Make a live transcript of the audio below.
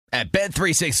At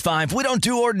Bet365, we don't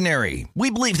do ordinary. We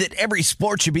believe that every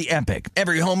sport should be epic.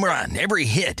 Every home run, every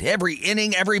hit, every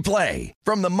inning, every play.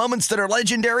 From the moments that are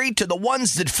legendary to the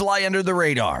ones that fly under the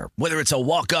radar. Whether it's a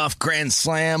walk-off grand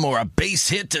slam or a base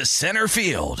hit to center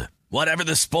field. Whatever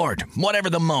the sport, whatever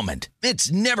the moment.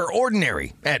 It's never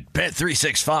ordinary at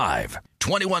Bet365.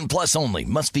 21 plus only.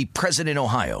 Must be present in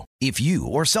Ohio. If you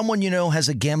or someone you know has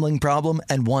a gambling problem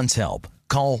and wants help,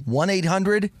 call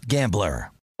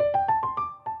 1-800-GAMBLER.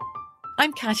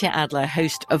 I'm Katya Adler,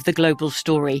 host of The Global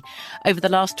Story. Over the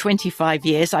last 25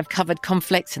 years, I've covered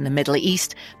conflicts in the Middle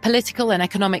East, political and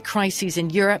economic crises in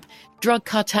Europe, drug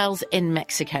cartels in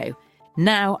Mexico.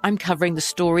 Now I'm covering the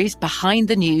stories behind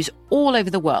the news all over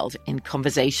the world in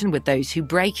conversation with those who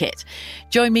break it.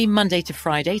 Join me Monday to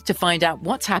Friday to find out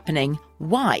what's happening,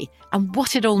 why, and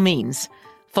what it all means.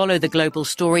 Follow The Global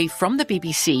Story from the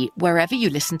BBC wherever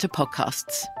you listen to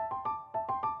podcasts.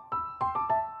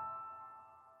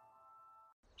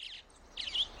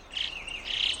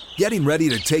 Getting ready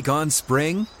to take on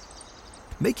spring?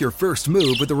 Make your first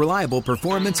move with the reliable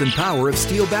performance and power of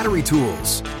Steel battery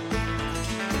tools.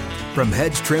 From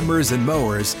hedge trimmers and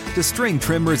mowers to string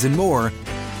trimmers and more,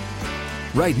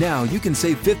 right now you can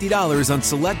save $50 on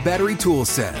select battery tool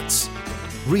sets.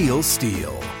 Real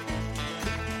Steel.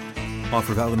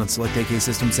 Offer valid on select AK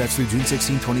system sets through June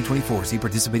 16, 2024. See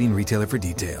participating retailer for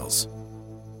details.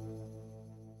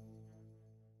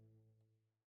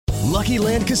 Lucky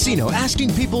Land Casino,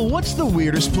 asking people, what's the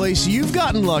weirdest place you've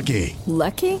gotten lucky?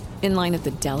 Lucky? In line at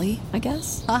the deli, I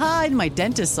guess? Aha, in my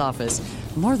dentist's office.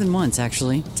 More than once,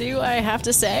 actually. Do I have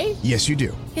to say? Yes, you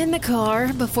do. In the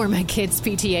car before my kids'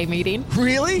 PTA meeting.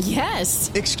 Really? Yes.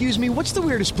 Excuse me, what's the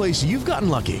weirdest place you've gotten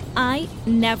lucky? I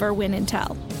never win and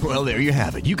tell. Well, there you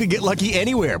have it. You can get lucky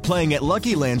anywhere, playing at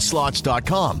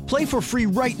LuckyLandSlots.com. Play for free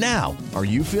right now. Are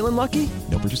you feeling lucky?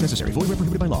 No purchase necessary. Void where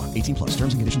prohibited by law. 18 plus.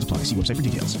 Terms and conditions apply. See website for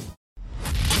details.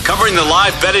 Covering the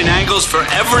live betting angles for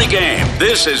every game.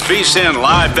 This is VSiN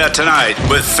Live Bet Tonight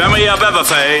with Femi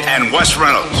Abebefe and Wes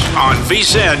Reynolds on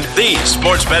VSiN, the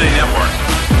sports betting network.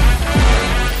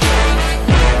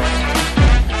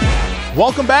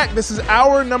 Welcome back. This is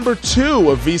hour number 2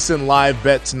 of VSiN Live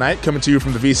Bet Tonight, coming to you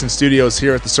from the VSiN studios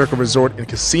here at the Circle Resort and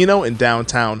Casino in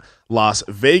downtown Las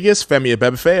Vegas. Femi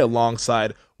Abebefe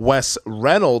alongside Wes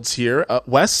Reynolds here.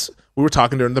 Wes, we were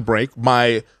talking during the break.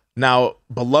 My now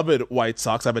beloved White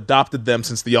Sox. I've adopted them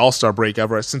since the All-Star break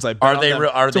ever since I bet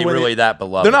Are they really that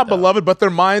beloved? They're not beloved, but they're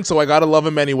mine, so I got to love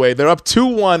them anyway. They're up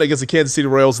 2-1 against the Kansas City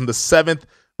Royals in the 7th.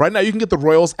 Right now, you can get the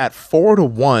Royals at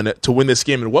 4-1 to win this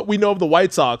game. And what we know of the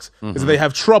White Sox is that they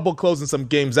have trouble closing some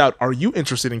games out. Are you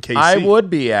interested in KC? I would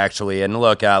be, actually. And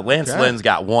look, Lance Lynn's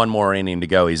got one more inning to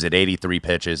go. He's at 83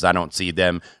 pitches. I don't see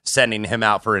them sending him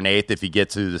out for an 8th if he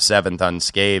gets to the 7th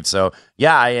unscathed. So,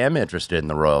 yeah, I am interested in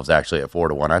the Royals, actually, at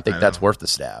 4-1. I think that's worth the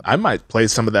stab. I might play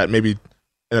some of that maybe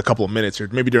in a couple of minutes here,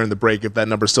 maybe during the break if that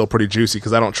number's still pretty juicy,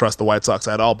 because I don't trust the White Sox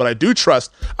at all. But I do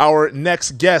trust our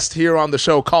next guest here on the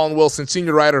show, Colin Wilson,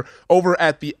 senior writer over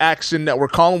at the Action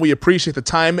Network. Colin, we appreciate the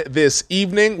time this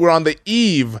evening. We're on the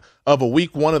eve of a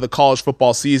week 1 of the college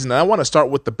football season, and I want to start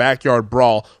with the backyard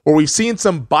brawl, where we've seen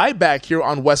some buyback here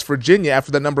on West Virginia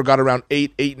after the number got around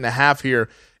 8.5 here.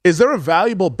 Is there a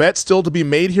valuable bet still to be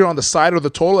made here on the side or the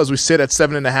total as we sit at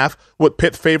 7.5 with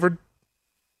Pitt favored?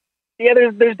 Yeah,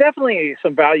 there's definitely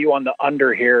some value on the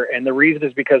under here, and the reason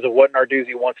is because of what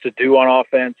Narduzzi wants to do on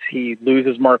offense. He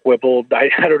loses Mark Whipple. I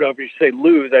don't know if you should say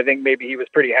lose. I think maybe he was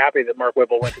pretty happy that Mark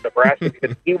Whipple went to Nebraska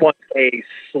because he wants a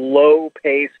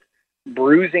slow-paced,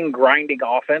 bruising, grinding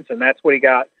offense, and that's what he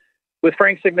got with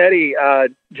Frank Signetti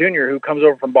Jr., who comes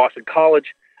over from Boston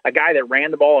College, a guy that ran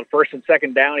the ball on first and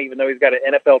second down, even though he's got an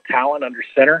NFL talent under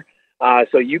center.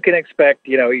 So you can expect,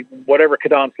 whatever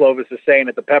Kadon Slovis is saying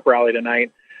at the pep rally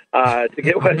tonight, to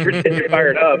get West Virginia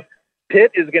fired up.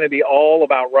 Pitt is going to be all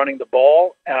about running the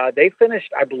ball. They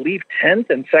finished, I believe, 10th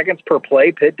in seconds per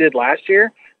play. Pitt did last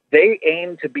year. They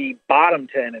aim to be bottom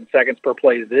 10 in seconds per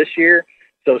play this year.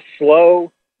 So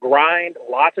slow, grind,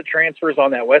 lots of transfers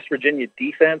on that West Virginia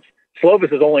defense.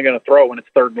 Slovis is only going to throw when it's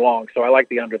 3rd and long, so I like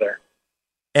the under there.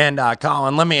 And,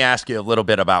 Colin, let me ask you a little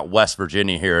bit about West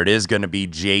Virginia here. It is going to be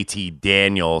JT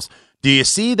Daniels. Do you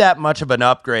see that much of an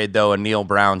upgrade, though, in Neil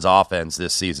Brown's offense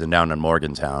this season down in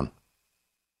Morgantown?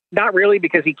 Not really,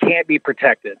 because he can't be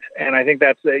protected. And I think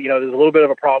that's, there's a little bit of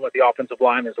a problem with the offensive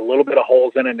line. There's a little bit of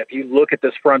holes in it. And if you look at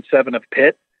this front 7 of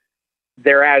Pitt,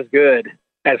 they're as good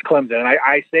as Clemson. And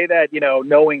I say that,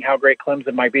 knowing how great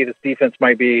Clemson might be, this defense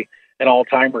might be an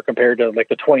all-timer compared to like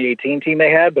the 2018 team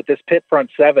they had. But this Pitt front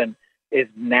 7 is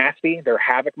nasty. They're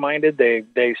havoc-minded.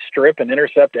 They strip and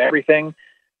intercept everything.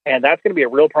 And that's going to be a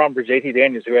real problem for JT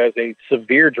Daniels, who has a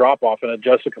severe drop-off in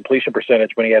adjusted completion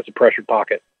percentage when he has a pressured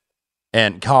pocket.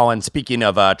 And Colin, speaking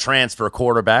of transfer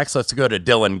quarterbacks, let's go to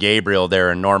Dylan Gabriel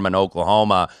there in Norman,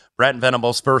 Oklahoma. Brent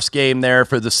Venables' first game there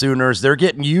for the Sooners. They're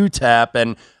getting UTEP,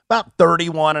 and about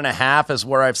 31.5 is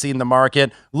where I've seen the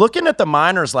market. Looking at the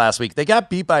Miners last week, they got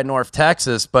beat by North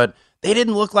Texas, but they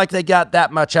didn't look like they got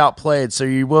that much outplayed. So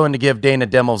you're willing to give Dana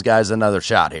Dimmel's guys another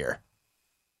shot here?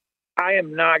 I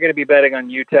am not going to be betting on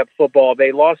UTEP football.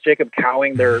 They lost Jacob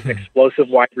Cowing, their explosive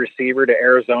wide receiver, to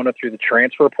Arizona through the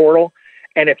transfer portal.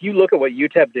 And if you look at what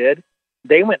UTEP did,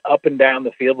 they went up and down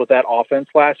the field with that offense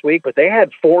last week, but they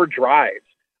had 4 drives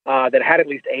that had at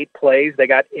least 8 plays. They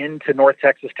got into North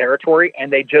Texas territory,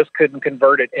 and they just couldn't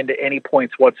convert it into any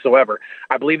points whatsoever.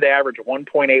 I believe they averaged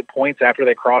 1.8 points after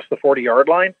they crossed the 40-yard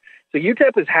line. So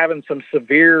UTEP is having some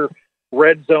severe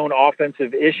red zone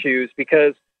offensive issues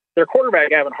because their quarterback,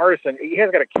 Gavin Hardison, he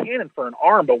has got a cannon for an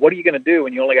arm, but what are you going to do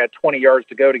when you only got 20 yards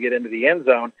to go to get into the end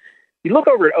zone? You look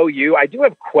over at OU, I do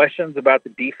have questions about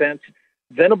the defense.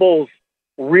 Venables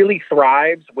really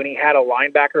thrives when he had a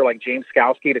linebacker like James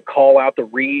Skowski to call out the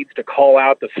reads, to call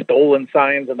out the stolen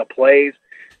signs and the plays.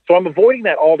 So I'm avoiding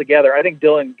that altogether. I think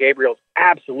Dylan Gabriel's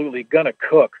absolutely going to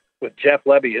cook with Jeff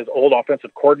Levy, his old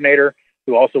offensive coordinator,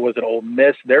 who also was at Ole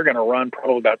Miss. They're going to run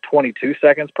probably about 22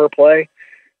 seconds per play.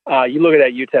 You look at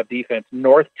that UTEP defense,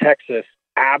 North Texas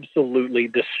absolutely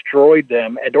destroyed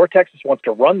them, and North Texas wants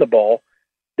to run the ball.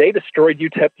 They destroyed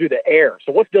UTEP through the air.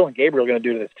 So what's Dylan Gabriel going to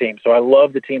do to this team? So I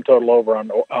love the team total over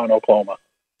on Oklahoma.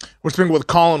 We're speaking with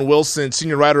Colin Wilson,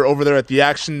 senior writer over there at the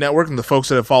Action Network, and the folks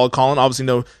that have followed Colin obviously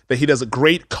know that he does a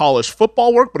great college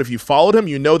football work, but if you followed him,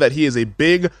 you know that he is a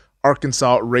big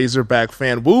Arkansas Razorback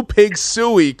fan. Woo Pig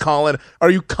Suey, Colin.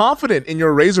 Are you confident in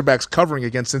your Razorbacks covering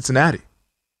against Cincinnati?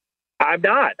 I'm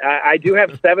not. I do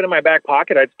have 7 in my back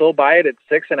pocket. I'd still buy it at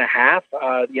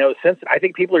 6.5. Since I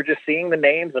think people are just seeing the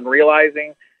names and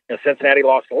realizing, Cincinnati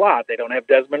lost a lot. They don't have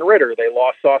Desmond Ridder. They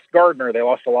lost Sauce Gardner. They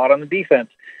lost a lot on the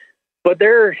defense. But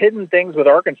there are hidden things with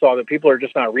Arkansas that people are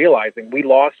just not realizing. We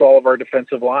lost all of our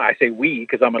defensive line. I say we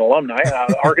because I'm an alumni.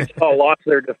 Arkansas lost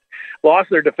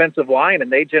their defensive line,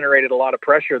 and they generated a lot of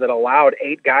pressure that allowed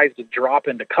 8 guys to drop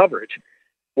into coverage.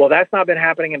 Well, that's not been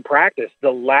happening in practice.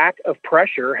 The lack of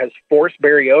pressure has forced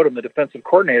Barry Odom, the defensive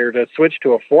coordinator, to switch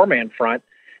to a 4-man front,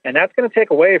 and that's going to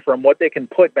take away from what they can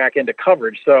put back into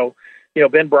coverage. So,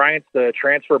 Ben Bryant's the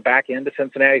transfer back into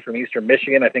Cincinnati from Eastern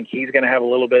Michigan. I think he's going to have a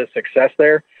little bit of success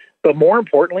there. But more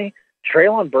importantly,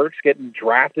 Treylon Burks getting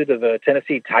drafted to the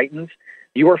Tennessee Titans,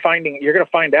 you're going to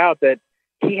find out that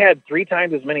he had 3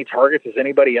 times as many targets as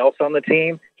anybody else on the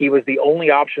team. He was the only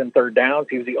option in third downs.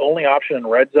 He was the only option in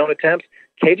red zone attempts.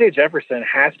 KJ Jefferson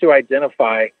has to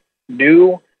identify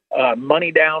new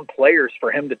money down players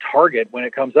for him to target when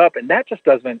it comes up. And that just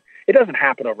doesn't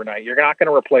happen overnight. You're not going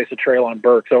to replace a Treylon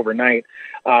Burks overnight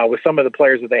with some of the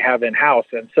players that they have in-house.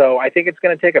 And so I think it's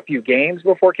going to take a few games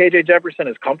before KJ Jefferson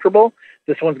is comfortable.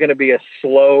 This one's going to be a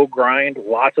slow grind,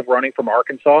 lots of running from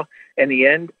Arkansas. In the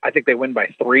end, I think they win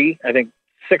by 3. I think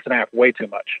 6.5, way too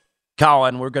much.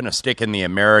 Colin, we're going to stick in the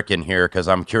American here because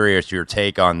I'm curious your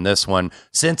take on this one.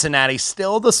 Cincinnati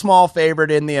still the small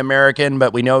favorite in the American,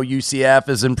 but we know UCF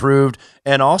has improved.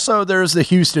 And also there's the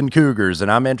Houston Cougars,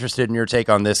 and I'm interested in your take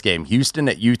on this game. Houston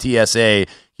at UTSA.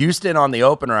 Houston on the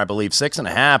opener, I believe,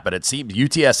 6.5, but it seems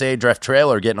UTSA draft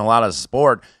trailer getting a lot of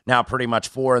support, now pretty much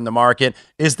 4 in the market.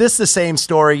 Is this the same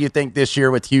story you think this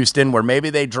year with Houston, where maybe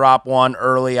they drop one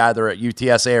early either at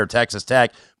UTSA or Texas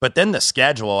Tech, but then the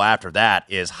schedule after that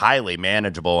is highly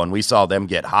manageable, and we saw them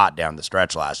get hot down the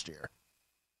stretch last year?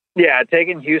 Yeah,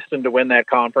 taking Houston to win that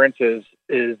conference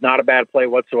is not a bad play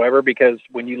whatsoever, because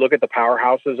when you look at the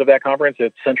powerhouses of that conference,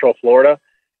 it's Central Florida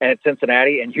and it's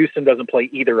Cincinnati, and Houston doesn't play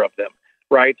either of them.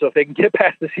 Right. So if they can get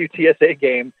past this UTSA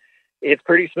game, it's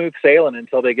pretty smooth sailing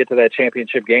until they get to that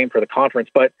championship game for the conference.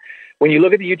 But when you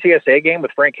look at the UTSA game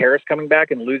with Frank Harris coming back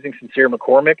and losing Sincere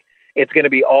McCormick, it's going to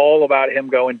be all about him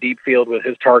going deep field with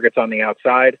his targets on the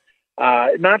outside.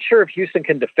 Not sure if Houston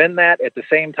can defend that. At the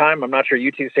same time, I'm not sure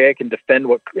UTSA can defend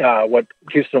what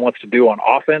Houston wants to do on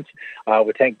offense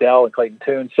with Tank Dell and Clayton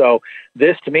Tune. So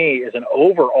this, to me, is an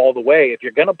over all the way. If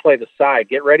you're going to play the side,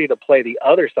 get ready to play the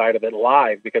other side of it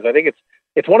live, because I think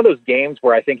it's one of those games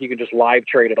where I think you can just live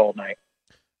trade it all night.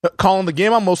 Colin, the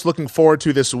game I'm most looking forward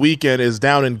to this weekend is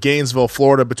down in Gainesville,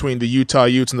 Florida, between the Utah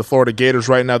Utes and the Florida Gators.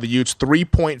 Right now, the Utes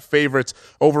 3-point favorites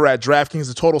over at DraftKings,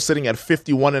 the total sitting at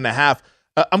 51.5.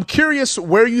 I'm curious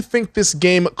where you think this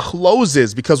game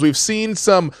closes, because we've seen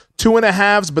some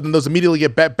 2.5s, but then those immediately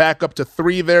get back up to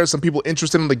 3 there. Some people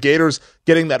interested in the Gators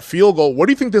getting that field goal. Where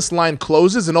do you think this line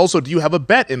closes? And also, do you have a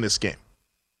bet in this game?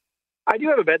 I do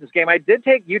have a bet in this game. I did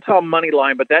take Utah money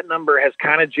line, but that number has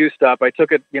kind of juiced up. I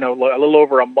took it, a little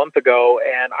over a month ago,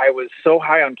 and I was so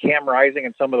high on Cam Rising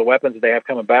and some of the weapons that they have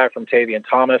coming back from Tavion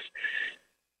Thomas.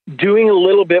 Doing a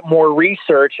little bit more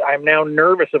research, I'm now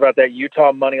nervous about that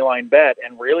Utah money line bet,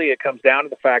 and really it comes down to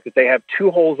the fact that they have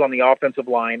 2 holes on the offensive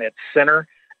line at center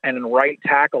and in right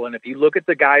tackle, and if you look at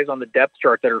the guys on the depth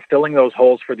chart that are filling those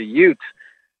holes for the Utes,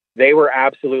 they were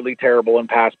absolutely terrible in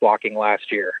pass blocking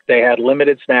last year. They had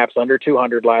limited snaps, under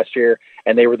 200 last year,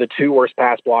 and they were the 2 worst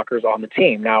pass blockers on the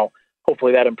team. Now,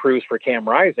 hopefully that improves for Cam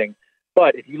Rising.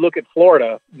 But if you look at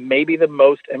Florida, maybe the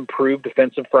most improved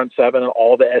defensive front 7 in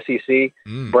all the SEC,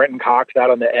 Brenton Cox out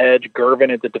on the edge,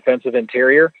 Gervin at the defensive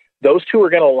interior, those 2 are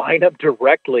going to line up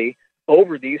directly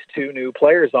over these 2 new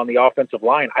players on the offensive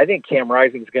line. I think Cam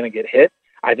Rising is going to get hit.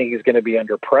 I think he's going to be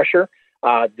under pressure.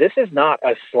 This is not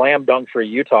a slam dunk for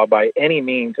Utah by any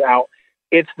means.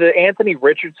 It's the Anthony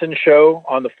Richardson show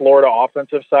on the Florida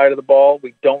offensive side of the ball.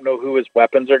 We don't know who his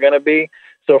weapons are going to be.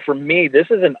 So for me, this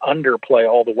is an underplay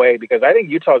all the way because I think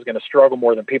Utah is going to struggle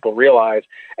more than people realize,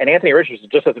 and Anthony Richardson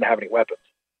just doesn't have any weapons.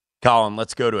 Colin,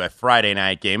 let's go to a Friday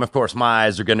night game. Of course, my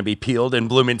eyes are going to be peeled in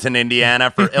Bloomington,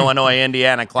 Indiana for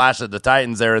Illinois-Indiana Clash of the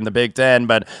Titans there in the Big Ten,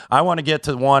 but I want to get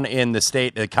to one in the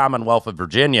state, the Commonwealth of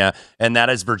Virginia, and that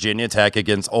is Virginia Tech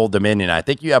against Old Dominion. I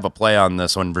think you have a play on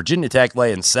this one. Virginia Tech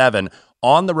laying 7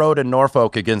 on the road in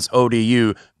Norfolk against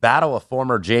ODU. Battle of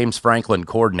former James Franklin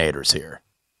coordinators here.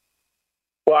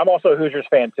 Well, I'm also a Hoosiers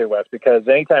fan too, Wes, because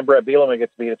anytime Brett Bielema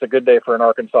gets beat, it's a good day for an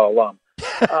Arkansas alum.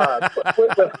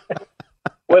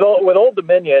 With Old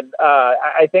Dominion,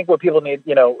 I think what people need,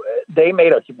 they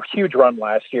made a huge run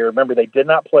last year. Remember, they did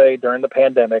not play during the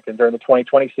pandemic and during the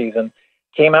 2020 season,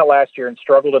 came out last year and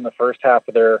struggled in the first half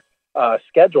of their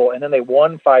schedule, and then they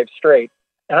won 5 straight.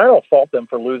 And I don't fault them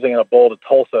for losing in a bowl to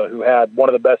Tulsa, who had one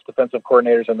of the best defensive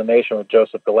coordinators in the nation with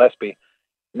Joseph Gillespie.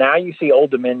 Now you see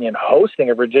Old Dominion hosting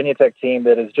a Virginia Tech team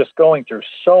that is just going through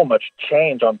so much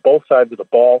change on both sides of the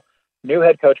ball. New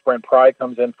head coach Brent Pry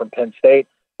comes in from Penn State.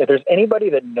 If there's anybody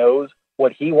that knows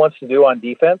what he wants to do on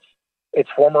defense, it's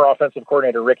former offensive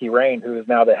coordinator Ricky Rain, who is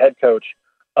now the head coach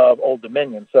of Old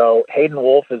Dominion. So Hayden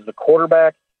Wolf is the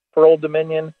quarterback for Old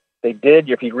Dominion.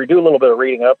 If you do a little bit of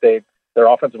reading up, their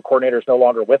offensive coordinator is no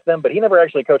longer with them, but he never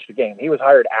actually coached a game. He was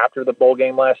hired after the bowl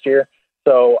game last year.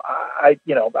 So I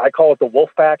call it the Wolf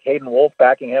Pack, Hayden Wolf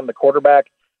backing him, the quarterback.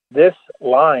 This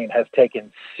line has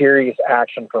taken serious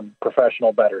action from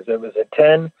professional bettors. It was at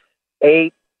 10,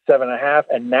 8, 7.5,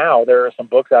 and now there are some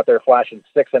books out there flashing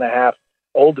 6.5.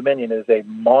 Old Dominion is a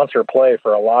monster play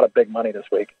for a lot of big money this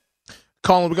week.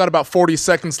 Colin, we got about 40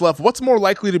 seconds left. What's more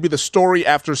likely to be the story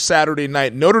after Saturday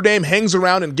night? Notre Dame hangs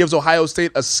around and gives Ohio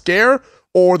State a scare,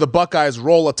 or the Buckeyes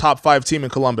roll a top 5 team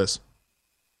in Columbus?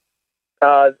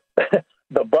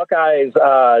 The Buckeyes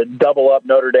double up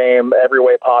Notre Dame every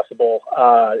way possible.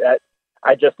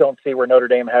 I just don't see where Notre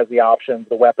Dame has the options,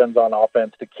 the weapons on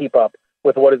offense to keep up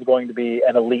with what is going to be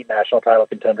an elite national title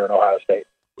contender in Ohio State.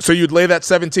 So you'd lay that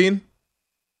 17?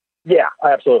 Yeah,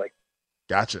 absolutely.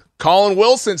 Gotcha. Colin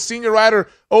Wilson, senior writer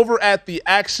over at the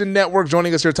Action Network,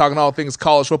 joining us here talking all things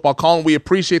college football. Colin, we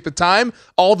appreciate the time.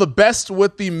 All the best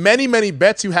with the many, many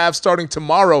bets you have starting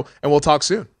tomorrow, and we'll talk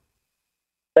soon.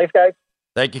 Thanks, guys.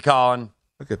 Thank you, Colin.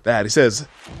 Look at that. He says,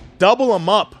 double them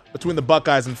up between the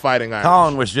Buckeyes and Fighting Irish.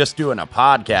 Colin was just doing a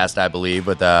podcast, I believe,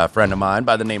 with a friend of mine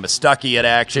by the name of Stuckey at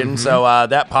Action. Mm-hmm. So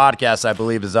that podcast, I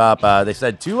believe, is up. They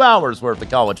said 2 hours worth of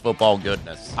college football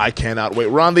goodness. I cannot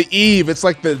wait. We're on the eve. It's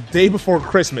like the day before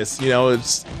Christmas.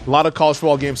 It's a lot of college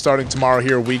football games starting tomorrow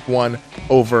here, week 1,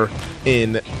 over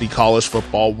in the college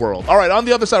football world. All right, on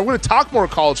the other side, we're going to talk more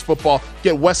college football,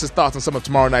 get Wes's thoughts on some of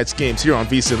tomorrow night's games here on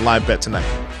VSiN Live Bet Tonight.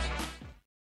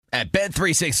 At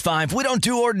Bet365, we don't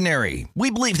do ordinary. We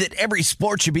believe that every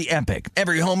sport should be epic.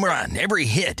 Every home run, every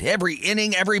hit, every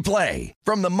inning, every play.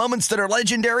 From the moments that are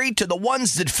legendary to the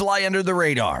ones that fly under the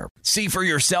radar. See for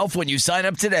yourself when you sign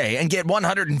up today and get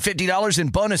 $150 in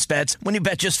bonus bets when you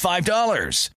bet just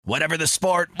 $5. Whatever the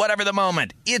sport, whatever the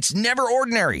moment, it's never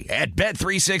ordinary at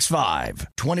Bet365.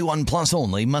 21 plus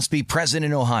only. Must be present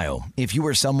in Ohio. If you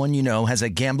or someone you know has a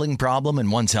gambling problem and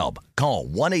wants help, call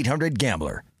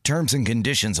 1-800-GAMBLER. Terms and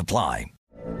conditions apply.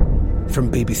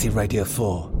 From BBC Radio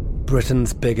 4,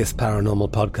 Britain's biggest paranormal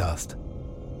podcast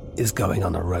is going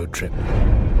on a road trip.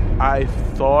 I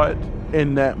thought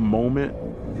in that moment,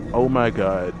 oh my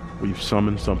God, we've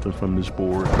summoned something from this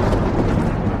board.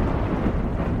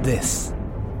 This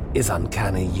is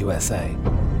Uncanny USA.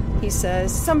 He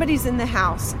says, somebody's in the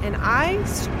house, and I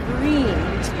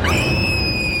screamed.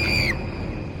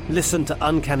 Listen to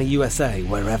Uncanny USA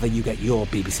wherever you get your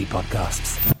BBC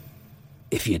podcasts,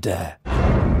 if you dare.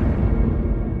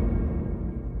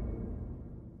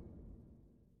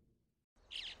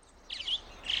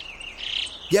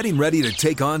 Getting ready to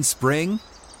take on spring?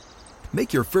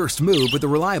 Make your first move with the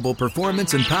reliable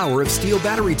performance and power of Steel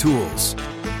battery tools.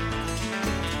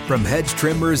 From hedge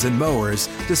trimmers and mowers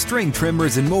to string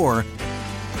trimmers and more,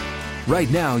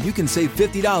 right now you can save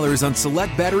 $50 on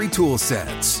select battery tool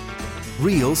sets.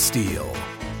 Real Steel.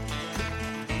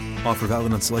 Offer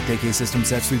valid on select AK system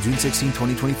sets through June 16,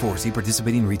 2024. See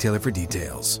participating retailer for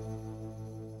details.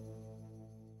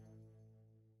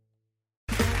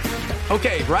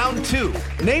 Okay, round two.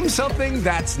 Name something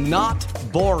that's not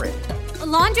boring. A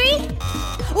laundry?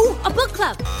 Ooh, a book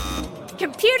club.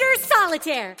 Computer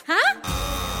solitaire, huh?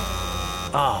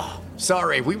 Ah, oh,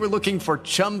 sorry, we were looking for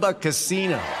Chumba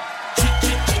Casino.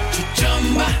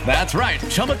 That's right,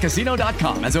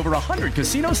 ChumbaCasino.com has over 100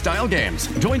 casino-style games.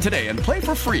 Join today and play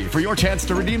for free for your chance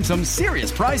to redeem some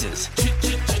serious prizes.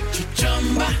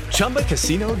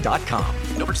 ChumbaCasino.com.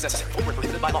 No purchase necessary. Void where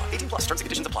prohibited by law. 18+ terms and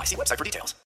conditions apply. See website for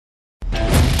details.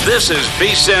 This is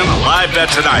VSiN Live Bet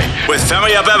Tonight with Femi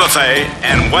Abebefe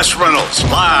and Wes Reynolds,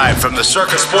 live from the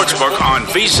Circa Sportsbook on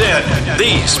VSiN,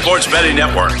 the sports betting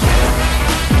network.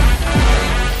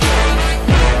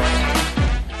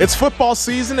 It's football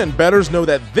season, and bettors know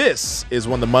that this is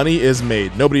when the money is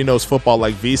made. Nobody knows football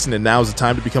like VSiN, and now is the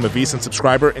time to become a VSiN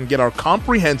subscriber and get our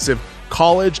comprehensive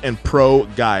college and pro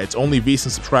guides. Only VSiN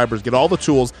subscribers get all the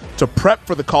tools to prep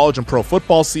for the college and pro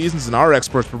football seasons, and our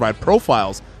experts provide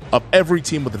profiles of every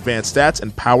team with advanced stats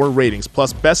and power ratings,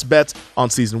 plus best bets on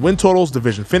season win totals,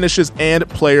 division finishes, and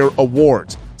player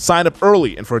awards. Sign up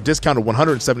early, and for a discount of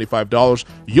 $175,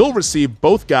 you'll receive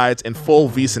both guides and full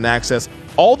VSiN access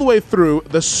all the way through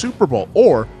the Super Bowl.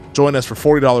 Or join us for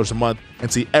 $40 a month and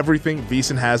see everything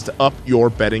VSiN has to up your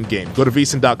betting game. Go to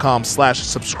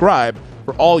VSiN.com/subscribe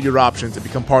for all your options and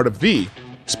become part of the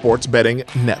Sports Betting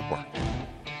Network.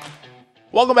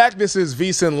 Welcome back. This is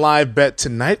VSiN Live Bet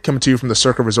Tonight, coming to you from the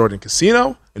Circa Resort and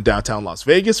Casino in downtown Las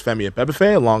Vegas. Femi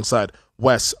Abebefe alongside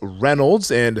Wes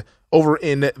Reynolds. And over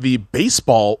in the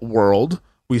baseball world,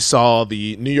 we saw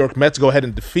the New York Mets go ahead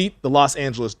and defeat the Los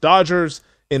Angeles Dodgers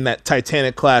in that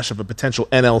titanic clash of a potential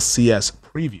NLCS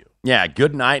preview. Yeah,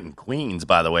 good night in Queens,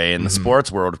 by the way. In the sports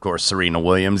world, of course, Serena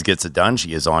Williams gets it done.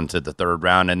 She is on to the third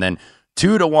round. And then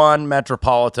 2-1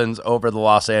 Metropolitans over the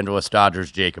Los Angeles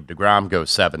Dodgers. Jacob deGrom goes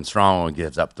 7 strong and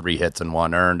gives up 3 hits and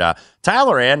 1 earned.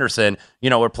 Tyler Anderson,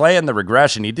 we're playing the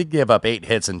regression. He did give up 8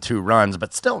 hits and 2 runs,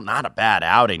 but still not a bad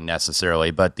outing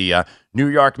necessarily. But the New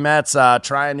York Mets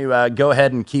trying to go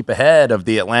ahead and keep ahead of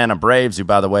the Atlanta Braves, who,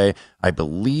 by the way, I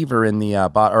believe are in the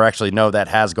that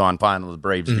has gone final. The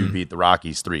Braves do beat the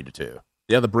Rockies 3-2.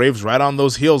 Yeah, the Braves right on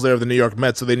those heels there of the New York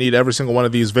Mets, so they need every single one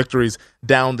of these victories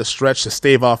down the stretch to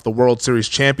stave off the World Series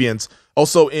champions.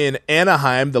 Also in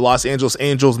Anaheim, the Los Angeles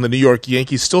Angels and the New York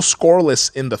Yankees still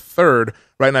scoreless in the third.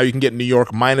 Right now you can get New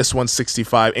York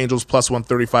 -165, Angels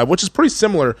 +135, which is pretty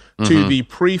similar to the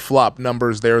pre-flop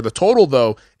numbers there. The total,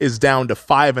 though, is down to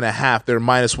 5.5. They're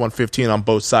 -115 on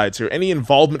both sides here. Any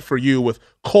involvement for you with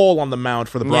Cole on the mound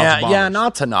for the Bronx Bombers? Yeah,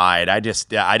 not tonight. I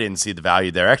didn't see the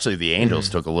value there. Actually, the Angels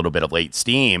took a little bit of late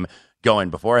steam going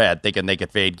beforehand, thinking they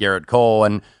could fade Garrett Cole.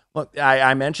 And look,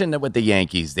 I mentioned that with the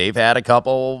Yankees, they've had a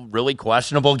couple really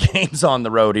questionable games on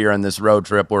the road here in this road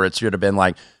trip where it should have been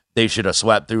like they should have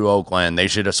swept through Oakland, they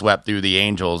should have swept through the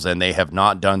Angels, and they have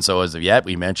not done so as of yet.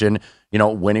 We mentioned,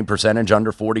 winning percentage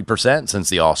under 40% since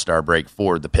the All-Star break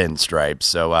for the Pinstripes.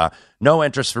 So no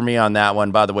interest for me on that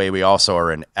one. By the way, we also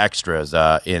are in extras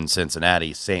in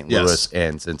Cincinnati. St. Louis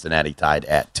and Cincinnati tied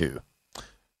at 2.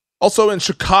 Also in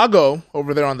Chicago,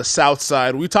 over there on the south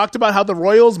side, we talked about how the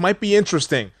Royals might be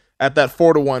interesting at that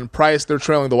 4-1 price. They're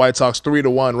trailing the White Sox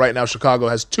 3-1. Right now, Chicago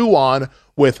has 2 on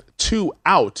with 2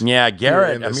 out. Yeah,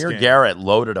 Amir Garrett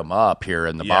loaded them up here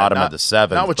in the bottom of the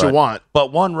 7th. Not what you want.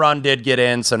 But 1 run did get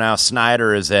in, so now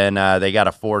Snyder is in. They got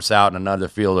to force out another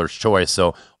fielder's choice.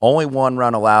 So only 1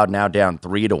 run allowed, now down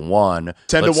 3-1.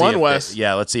 10-1, Wes.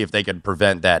 Let's see if they can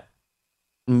prevent that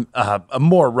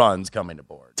more runs coming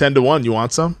aboard. 10-1, you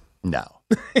want some? No.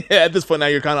 At this point now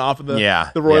you're kind of off of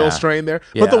the Royals train there.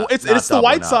 Yeah, but it's the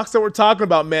White Sox that we're talking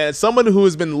about, man. It's someone who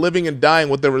has been living and dying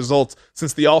with their results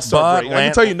since the All-Star break. I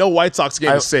can tell you no White Sox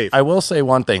game is safe. I will say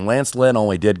one thing. Lance Lynn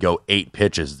only did go 8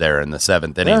 pitches there in the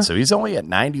 7th inning, so he's only at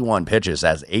 91 pitches,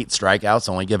 has 8 strikeouts,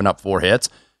 only giving up 4 hits.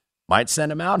 Might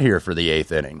send him out here for the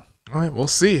 8th inning. All right, we'll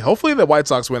see. Hopefully the White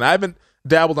Sox win. I haven't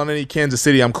dabbled on any Kansas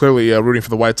City. I'm clearly rooting for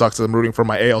the White Sox. I'm rooting for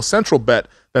my AL Central bet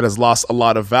that has lost a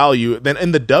lot of value. Then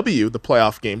in the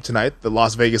playoff game tonight, the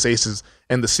Las Vegas Aces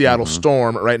and the Seattle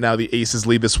Storm. Right now, the Aces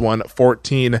lead this one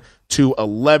 14-11.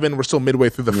 We're still midway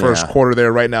through the first quarter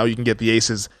there. Right now, you can get the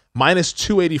Aces minus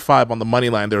 285 on the money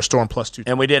line. They're Storm plus 2.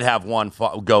 And we did have one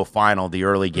go final, the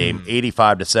early game,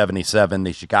 85-77.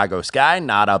 The Chicago Sky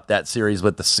not up that series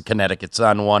with the Connecticut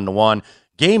Sun 1-1.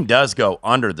 Game does go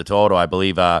under the total, I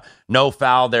believe. No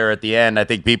foul there at the end. I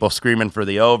think people screaming for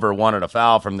the over wanted a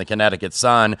foul from the Connecticut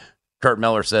Sun. Kurt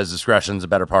Miller says discretion's a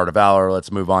better part of valor.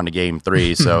 Let's move on to game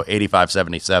 3. So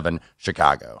 85-77,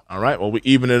 Chicago. All right. Well, we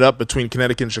even it up between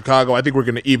Connecticut and Chicago. I think we're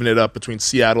going to even it up between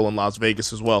Seattle and Las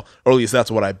Vegas as well. Or at least that's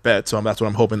what I bet. So that's what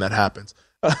I'm hoping that happens.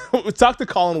 We talked to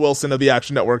Colin Wilson of the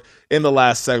Action Network in the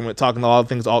last segment, talking a lot of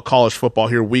things, all college football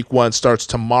here. Week 1 starts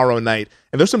tomorrow night,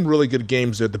 and there's some really good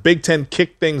games there. The Big Ten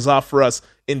kicked things off for us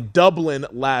in Dublin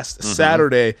last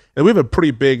Saturday, and we have a pretty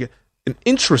big, an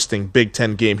interesting Big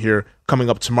Ten game here coming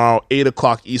up tomorrow. 8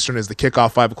 o'clock Eastern is the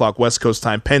kickoff, 5 o'clock West Coast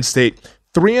time. Penn State,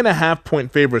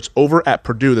 3.5-point favorites over at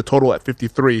Purdue, the total at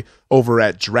 53 over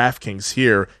at DraftKings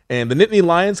here. And the Nittany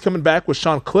Lions coming back with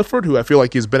Sean Clifford, who I feel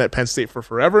like he's been at Penn State for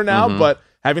forever now, but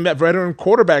having that veteran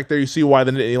quarterback there, you see why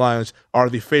the Nittany Lions are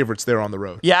the favorites there on the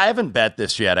road. Yeah, I haven't bet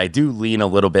this yet. I do lean a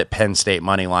little bit Penn State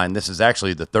money line. This is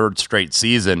actually the 3rd straight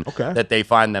season that they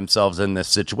find themselves in this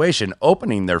situation,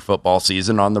 opening their football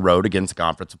season on the road against a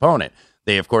conference opponent.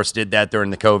 They, of course, did that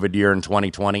during the COVID year in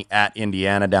 2020 at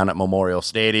Indiana down at Memorial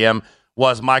Stadium.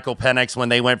 Was Michael Penix, when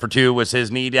they went for 2, was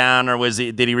his knee down, or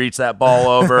did he reach that ball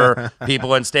over?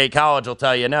 People in State College will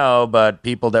tell you no, but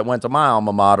people that went to my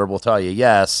alma mater will tell you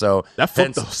yes. So that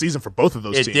flipped the season for both of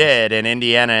those teams. It did, and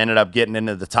Indiana ended up getting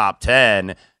into the top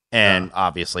 10 and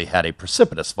obviously had a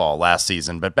precipitous fall last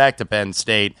season. But back to Penn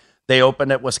State, they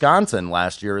opened at Wisconsin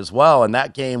last year as well, and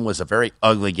that game was a very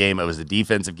ugly game. It was a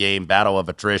defensive game, battle of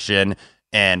attrition,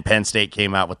 and Penn State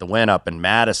came out with the win up in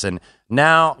Madison.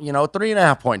 Now,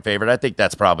 3.5-point favorite, I think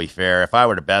that's probably fair. If I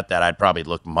were to bet that, I'd probably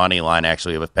look money line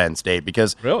actually with Penn State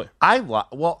because I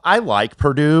like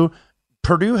Purdue.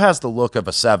 Purdue has the look of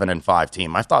a 7-5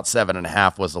 team. I thought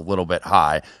 7.5 was a little bit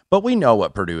high, but we know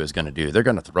what Purdue is going to do. They're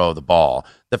going to throw the ball.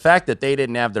 The fact that they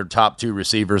didn't have their top 2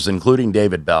 receivers, including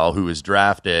David Bell, who was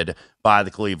drafted by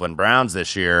the Cleveland Browns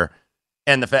this year,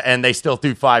 and they still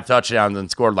threw 5 touchdowns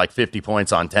and scored like 50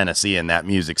 points on Tennessee in that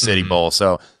Music City Bowl.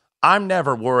 So I'm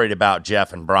never worried about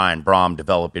Jeff and Brian Brom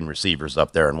developing receivers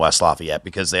up there in West Lafayette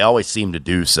because they always seem to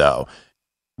do so.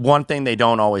 One thing they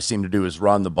don't always seem to do is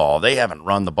run the ball. They haven't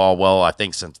run the ball well, I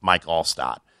think, since Mike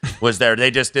Allstott was there.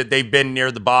 They've been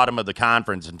near the bottom of the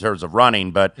conference in terms of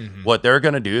running, but what they're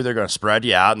going to do, they're going to spread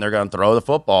you out and they're going to throw the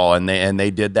football, and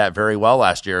they did that very well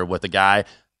last year with the guy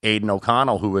Aiden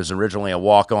O'Connell, who was originally a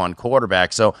walk-on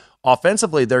quarterback. So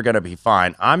offensively, they're going to be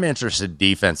fine. I'm interested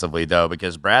defensively, though,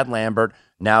 because Brad Lambert,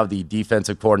 now the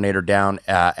defensive coordinator down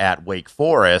at Wake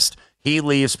Forest, he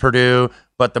leaves Purdue,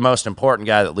 but the most important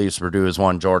guy that leaves Purdue is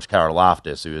one George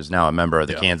Karlaftis, who is now a member of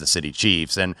the Kansas City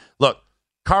Chiefs. And look,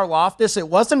 Karlaftis, it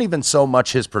wasn't even so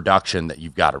much his production that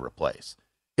you've got to replace.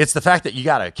 It's the fact that you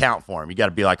got to account for him. You got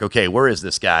to be like, okay, where is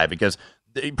this guy? Because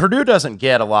Purdue doesn't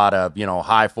get a lot of,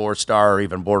 high 4-star or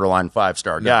even borderline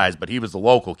 5-star guys, but he was the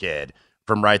local kid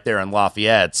from right there in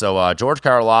Lafayette. So George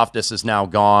Karlaftis is now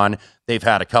gone. They've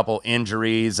had a couple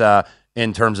injuries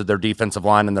in terms of their defensive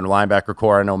line and their linebacker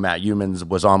core. I know Matt Humans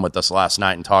was on with us last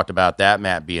night and talked about that,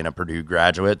 Matt being a Purdue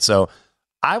graduate. So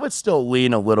I would still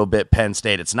lean a little bit Penn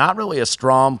State. It's not really a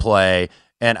strong play.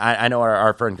 And I know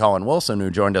our friend Colin Wilson,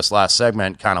 who joined us last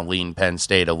segment, kind of leaned Penn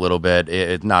State a little bit.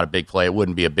 It's not a big play. It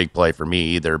wouldn't be a big play for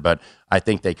me either, but I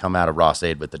think they come out of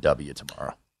Ross-Ade with the W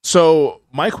tomorrow. So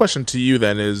my question to you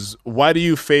then is, why do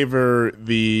you favor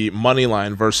the money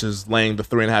line versus laying the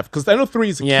 3.5? Because I know 3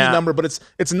 is a key number, but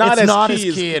it's not as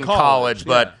key in college.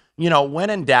 But when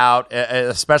in doubt,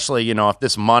 especially if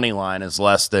this money line is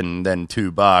less than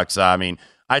 $2, I mean,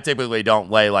 I typically don't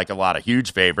lay like a lot of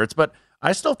huge favorites, but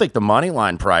I still think the money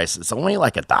line price is only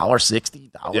like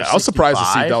 $1.60. Yeah, I was surprised to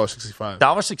see $1.65.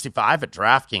 $1.65 at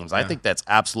DraftKings. I think that's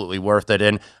absolutely worth it.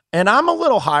 And I'm a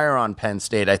little higher on Penn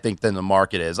State, I think, than the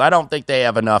market is. I don't think they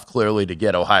have enough clearly to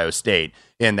get Ohio State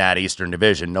in that Eastern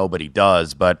Division. Nobody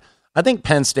does. But I think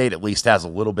Penn State at least has a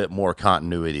little bit more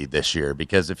continuity this year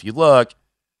because if you look,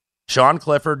 Sean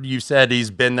Clifford, you said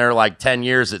he's been there like 10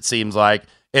 years, it seems like.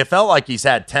 It felt like he's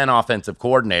had 10 offensive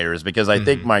coordinators because I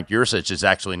think Mike Yurcich is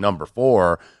actually number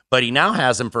 4, but he now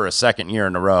has him for a second year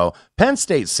in a row. Penn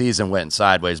State's season went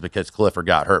sideways because Clifford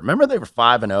got hurt. Remember they were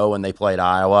 5-0 when they played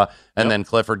Iowa, and then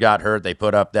Clifford got hurt. They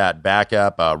put up that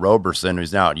backup, Roberson,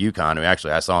 who's now at UConn, who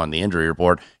actually I saw in the injury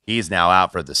report. He's now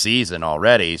out for the season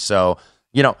already. So,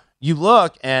 you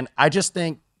look, and I just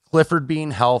think Clifford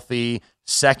being healthy,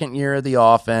 second year of the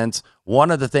offense.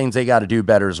 One of the things they got to do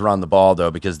better is run the ball,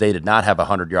 though, because they did not have a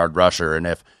 100-yard rusher. And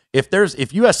if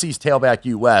USC's tailback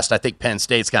U West, I think Penn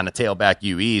State's kind of tailback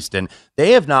U East, and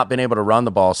they have not been able to run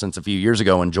the ball since a few years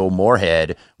ago when Joel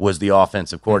Moorhead was the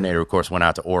offensive coordinator. Of course, went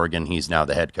out to Oregon. He's now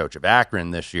the head coach of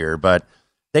Akron this year, but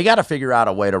they got to figure out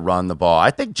a way to run the ball. I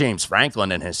think James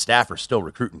Franklin and his staff are still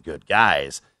recruiting good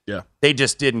guys. Yeah, they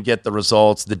just didn't get the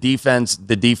results. The defense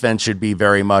should be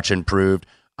very much improved.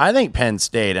 I think Penn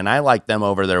State, and I like them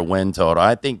over their win total.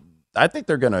 I think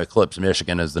they're going to eclipse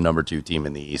Michigan as the number 2 team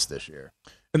in the East this year.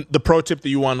 And the pro tip that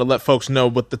you wanted to let folks know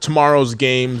with the tomorrow's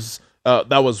games,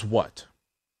 that was what?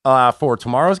 For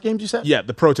tomorrow's games, you said? Yeah,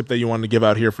 the pro tip that you wanted to give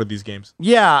out here for these games.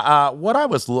 Yeah, what I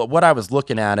was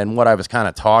looking at and what I was kind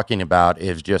of talking about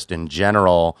is just in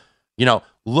general,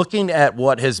 looking at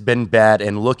what has been bet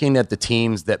and looking at the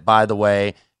teams that, by the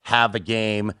way, have a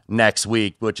game next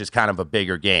week, which is kind of a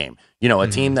bigger game. A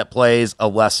team that plays a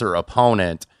lesser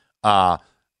opponent,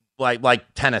 like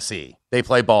Tennessee, they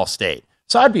play Ball State.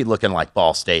 So I'd be looking like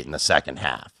Ball State in the second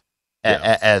half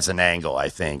as an angle, I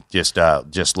think. Just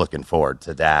looking forward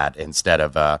to that instead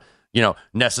of,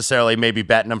 necessarily maybe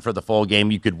betting them for the full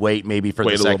game. You could wait maybe for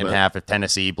the second half if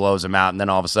Tennessee blows them out, and then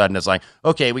all of a sudden it's like,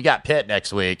 okay, we got Pitt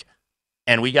next week,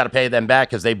 and we got to pay them back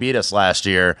because they beat us last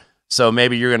year. So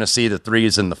maybe you're going to see the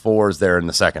 3s and the 4s there in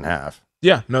the second half.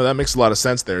 Yeah, no, that makes a lot of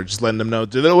sense there. Just letting them know.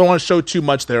 They don't want to show too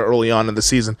much there early on in the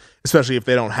season, especially if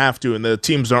they don't have to, and the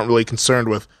teams aren't really concerned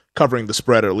with covering the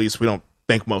spread, or at least we don't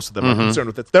think most of them are concerned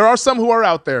with it. There are some who are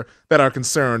out there that are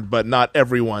concerned, but not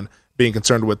everyone being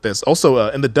concerned with this. Also,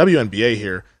 in the WNBA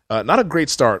here, not a great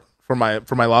start for my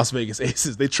Las Vegas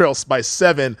Aces. They trail by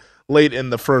 7 late in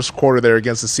the first quarter there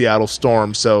against the Seattle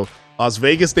Storm. So Las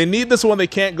Vegas, they need this one. They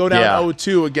can't go down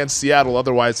 0-2 against Seattle.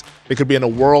 Otherwise, they could be in a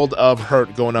world of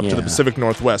hurt going up to the Pacific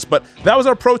Northwest. But that was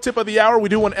our pro tip of the hour. We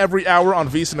do one every hour on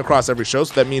VSiN across every show,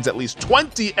 so that means at least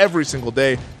 20 every single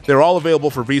day. They're all available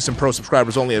for VSiN Pro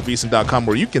subscribers only at VSiN.com,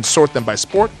 where you can sort them by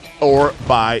sport or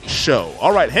by show.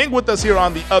 All right, hang with us here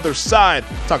on the other side.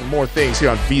 Talking more things here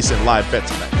on VSiN Live Bet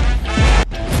Tonight.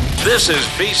 This is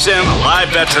VSiN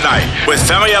Live Bet Tonight with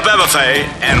Femi Abebefe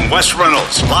and Wes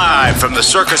Reynolds, live from the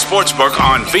Circus Sportsbook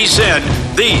on VSiN,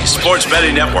 the sports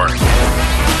betting network.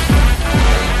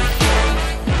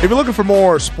 If you're looking for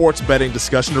more sports betting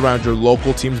discussion around your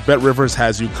local teams, BetRivers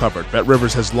has you covered.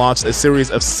 BetRivers has launched a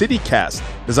series of CityCasts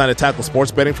designed to tackle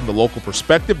sports betting from the local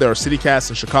perspective. There are CityCasts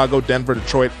in Chicago, Denver,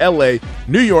 Detroit, LA,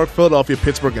 New York, Philadelphia,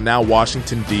 Pittsburgh, and now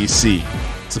Washington, D.C.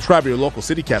 Subscribe to your local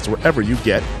CityCast wherever you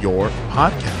get your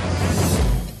podcasts.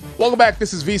 Welcome back.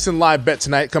 This is VSiN Live Bet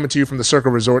Tonight, coming to you from the Circa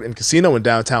Resort and Casino in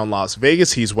downtown Las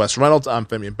Vegas. He's Wes Reynolds. I'm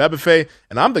Femi Abebefe,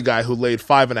 and I'm the guy who laid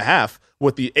 5.5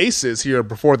 with the Aces here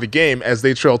before the game as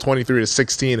they trail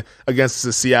 23-16 against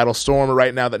the Seattle Storm.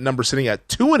 Right now, that number sitting at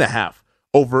 2.5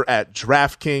 over at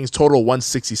DraftKings. Total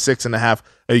 166.5.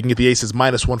 You can get the Aces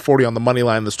minus 140 on the money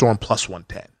line, the Storm plus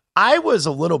 110. I was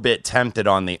a little bit tempted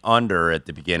on the under at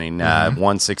the beginning,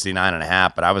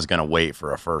 169.5, but I was going to wait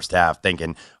for a first half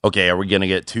thinking, okay, are we going to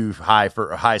get too high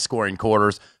for high scoring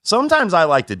quarters? Sometimes I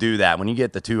like to do that when you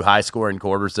get the 2 high scoring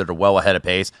quarters that are well ahead of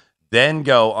pace. Then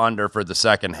go under for the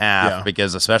second half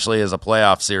because especially as a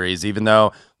playoff series, even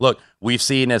though, look, we've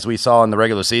seen, as we saw in the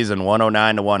regular season,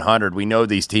 109-100, we know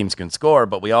these teams can score,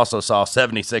 but we also saw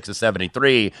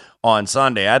 76-73 on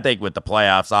Sunday. I think with the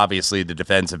playoffs, obviously the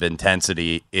defensive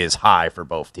intensity is high for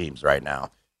both teams right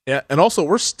now. Yeah, and also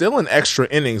we're still in extra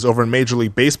innings over in Major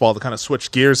League Baseball to kind of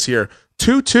switch gears here.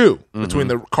 2-2 between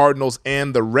the Cardinals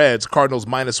and the Reds. Cardinals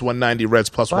minus 190, Reds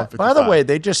plus 155. By the way,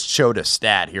 they just showed a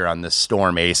stat here on this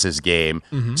Storm Aces game.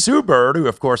 Sue Bird, who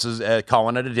of course is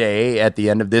calling it a day at the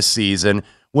end of this season,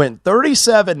 went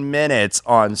 37 minutes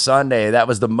on Sunday. That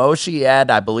was the most she had,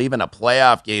 I believe, in a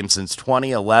playoff game since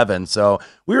 2011. So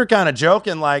we were kind of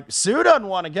joking like, Sue doesn't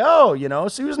want to go.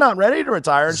 Sue's not ready to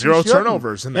retire. 0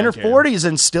 turnovers in that her game. 40s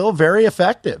and still very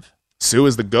effective. Sue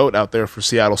is the GOAT out there for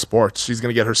Seattle sports. She's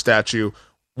going to get her statue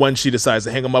when she decides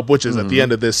to hang them up, which is at the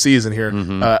end of this season here,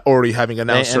 already having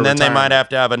announced and her then retirement. They might have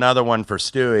to have another one for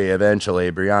Stewie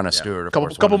eventually, Breanna Stewart. A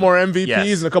couple more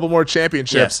MVPs and a couple more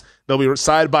championships. They'll be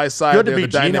side by side. Good to be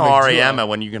Gino Auriemma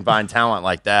when you can find talent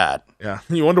like that. Yeah,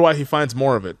 you wonder why he finds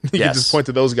more of it. You can just point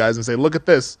to those guys and say, look at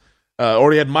this.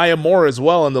 Already had Maya Moore as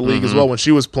well in the league as well when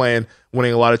she was playing,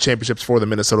 winning a lot of championships for the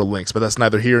Minnesota Lynx. But that's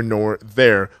neither here nor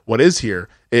there. What is here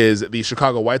is the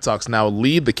Chicago White Sox now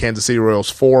lead the Kansas City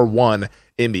Royals 4-1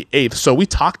 in the 8th. So we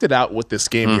talked it out with this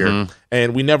game here,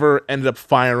 and we never ended up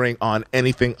firing on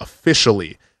anything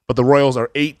officially. But the Royals are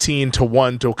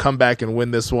 18-1 to come back and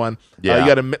win this one. You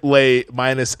got to lay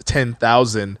minus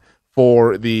 10,000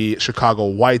 for the Chicago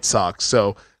White Sox.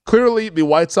 So clearly the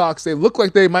White Sox, they look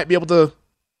like they might be able to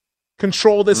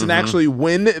control this and actually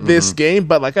win this game.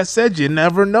 But like I said, you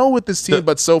never know with this team.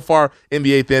 But so far in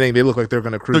the 8th inning, they look like they're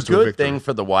going to cruise to a victory. The good thing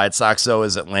for the White Sox, though,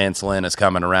 is that Lance Lynn is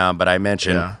coming around. But I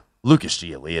mentioned Lucas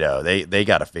Giolito. They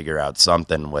got to figure out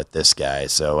something with this guy.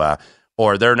 So,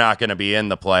 or they're not going to be in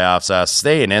the playoffs.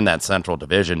 Staying in that Central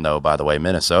Division, though, by the way,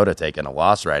 Minnesota taking a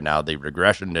loss right now. The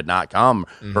regression did not come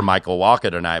for Michael Wacha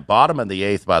tonight. Bottom of the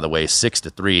 8th, by the way,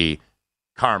 6-3.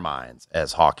 Carmines,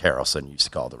 as Hawk Harrelson used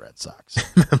to call the Red Sox.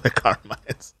 The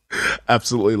Carmines.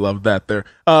 Absolutely love that there.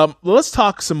 Let's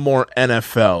talk some more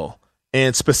NFL,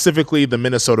 and specifically the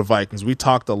Minnesota Vikings. We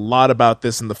talked a lot about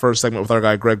this in the first segment with our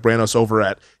guy Greg Branos over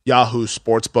at Yahoo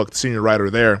Sportsbook, the senior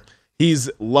writer there. He's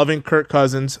loving Kirk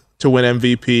Cousins to win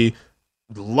MVP.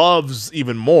 Loves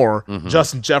even more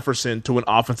Justin Jefferson to win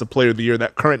Offensive Player of the Year.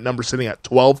 That current number sitting at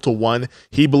 12-1.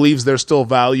 He believes there's still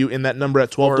value in that number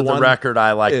at 12-1. For the record,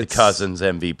 I like the Cousins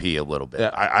MVP a little bit.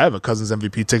 Yeah, I have a Cousins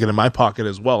MVP ticket in my pocket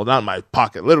as well. Not in my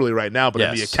pocket literally right now, but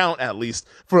in the account at least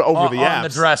for over the apps. On the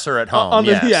dresser at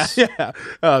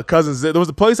home. Cousins. There was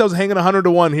a place I was hanging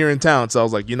 100-1 here in town, so I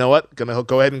was like, you know what? Gonna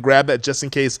go ahead and grab that just in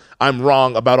case I'm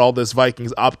wrong about all this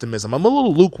Vikings optimism. I'm a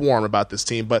little lukewarm about this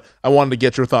team, but I wanted to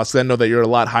get your thoughts because I know that you're a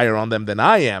lot higher on them than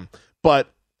I am.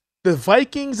 But the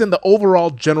Vikings and the overall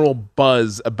general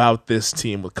buzz about this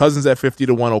team, with Cousins at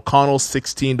 50-1, O'Connell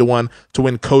 16-1 to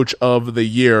win Coach of the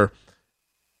Year,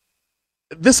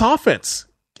 this offense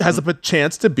has a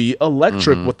chance to be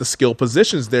electric with the skill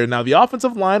positions there. Now, the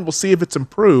offensive line, we'll see if it's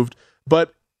improved,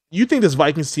 but you think this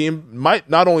Vikings team might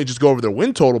not only just go over their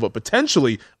win total, but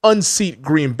potentially unseat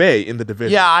Green Bay in the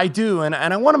division. Yeah, I do, and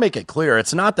I want to make it clear.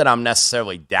 It's not that I'm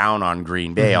necessarily down on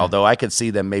Green Bay, although I could see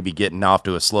them maybe getting off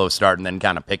to a slow start and then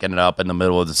kind of picking it up in the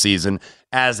middle of the season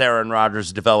as Aaron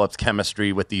Rodgers develops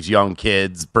chemistry with these young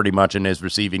kids pretty much in his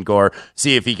receiving core.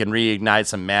 See if he can reignite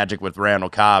some magic with Randall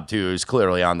Cobb, too, who's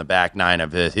clearly on the back nine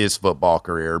of his football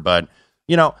career. But,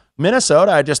 you know,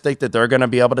 Minnesota, I just think that they're going to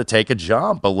be able to take a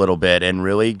jump a little bit and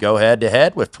really go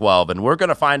head-to-head with 12. And we're going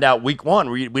to find out week 1.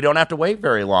 We don't have to wait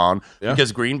very long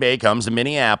because Green Bay comes to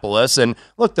Minneapolis. And,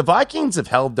 look, the Vikings have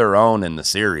held their own in the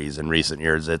series in recent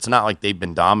years. It's not like they've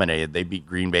been dominated. They beat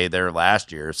Green Bay there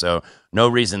last year, so no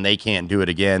reason they can't do it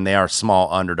again. They are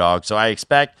small underdogs, so I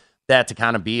expect that to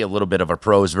kind of be a little bit of a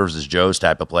pros versus Joes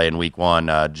type of play in week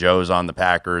 1. Joes on the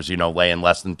Packers, laying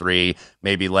less than 3,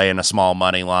 maybe laying a small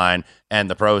money line, and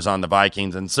the pros on the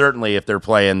Vikings. And certainly if they're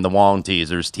playing the Wong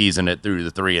teasers, teasing it through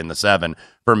the 3 and the 7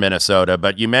 for Minnesota.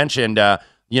 But you mentioned, the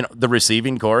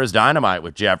receiving core is dynamite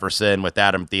with Jefferson, with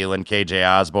Adam Thielen, KJ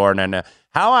Osborne, and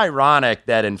how ironic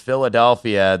that in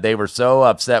Philadelphia they were so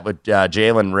upset with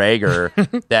Jalen Reagor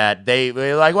that they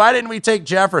were like, why didn't we take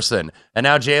Jefferson? And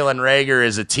now Jalen Reagor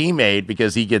is a teammate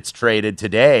because he gets traded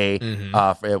today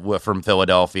from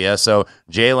Philadelphia. So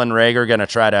Jalen Reagor going to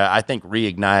try to, I think,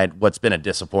 reignite what's been a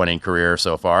disappointing career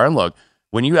so far. And look,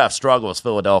 when you have struggles,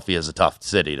 Philadelphia is a tough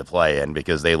city to play in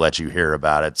because they let you hear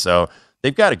about it. So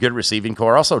they've got a good receiving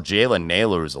core. Also, Jalen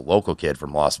Naylor is a local kid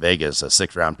from Las Vegas, a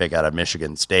 6th-round pick out of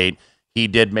Michigan State. He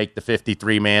did make the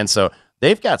 53-man, so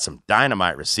they've got some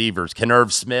dynamite receivers.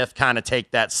 Kenerv Smith kind of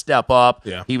take that step up.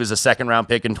 Yeah. He was a 2nd-round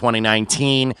pick in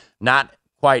 2019. Not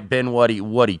quite been what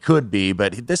he could be,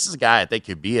 but this is a guy I think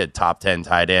could be a top 10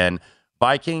 tight end.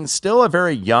 Vikings, still a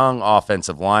very young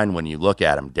offensive line when you look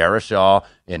at him. Darrisaw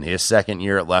in his 2nd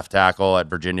year at left tackle at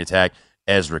Virginia Tech.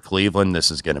 Ezra Cleveland, this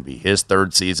is going to be his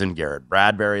 3rd season. Garrett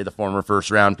Bradbury, the former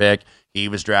 1st-round pick. He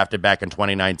was drafted back in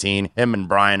 2019. Him and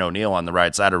Brian O'Neill on the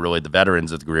right side are really the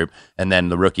veterans of the group. And then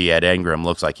the rookie Ed Ingram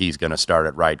looks like he's going to start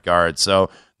at right guard. So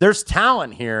there's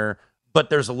talent here, but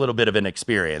there's a little bit of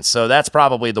inexperience. So that's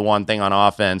probably the one thing on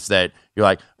offense that you're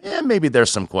like, maybe there's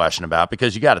some question about,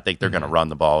 because you got to think they're going to run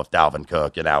the ball with Dalvin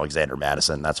Cook and Alexander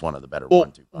Mattison. That's one of the better 1-2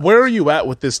 players. Where are you at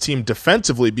with this team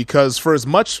defensively? Because for as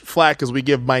much flack as we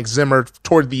give Mike Zimmer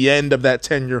toward the end of that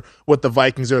tenure with the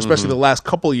Vikings, there, especially the last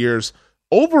couple of years,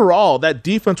 overall, that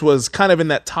defense was kind of in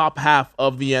that top half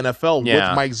of the NFL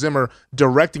with Mike Zimmer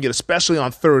directing it, especially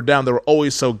on 3rd down. They were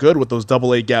always so good with those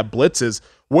AA gap blitzes.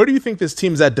 Where do you think this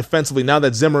team's at defensively now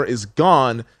that Zimmer is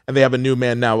gone and they have a new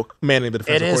man now manning the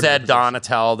defensive? It is Ed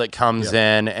Donatel that comes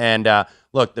in. And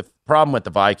look, the problem with the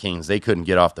Vikings, they couldn't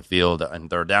get off the field on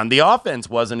 3rd down. The offense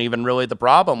wasn't even really the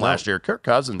problem last year. Kirk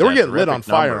Cousins, they were getting lit on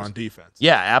fire on defense.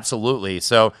 Yeah, absolutely.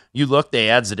 So you look, they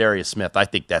add Zadarius Smith. I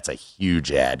think that's a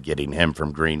huge add, getting him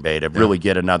from Green Bay to really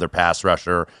get another pass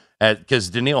rusher. Because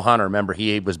Daniil Hunter, remember,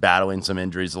 he was battling some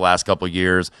injuries the last couple of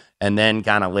years, and then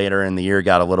kind of later in the year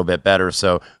got a little bit better.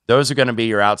 So those are going to be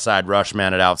your outside rush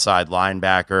man at outside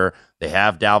linebacker. They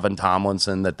have Dalvin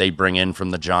Tomlinson that they bring in from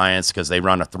the Giants because they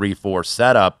run a 3-4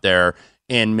 setup there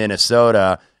in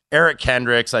Minnesota. Eric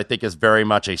Kendricks, I think, is very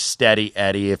much a steady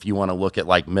Eddie if you want to look at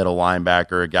like middle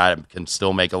linebacker, a guy that can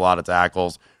still make a lot of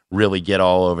tackles, really get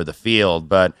all over the field.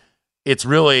 But it's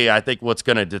really, I think, what's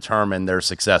going to determine their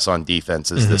success on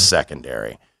defense is the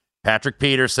secondary. Patrick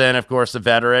Peterson, of course, a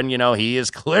veteran, he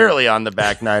is clearly on the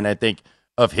back nine, I think,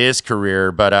 of his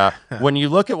career. But when you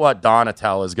look at what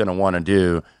Donatell is going to want to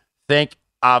do, think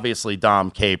obviously Dom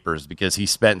Capers, because he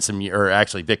spent Vic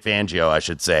Fangio, I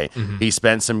should say. He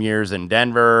spent some years in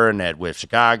Denver and with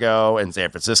Chicago and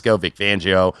San Francisco. Vic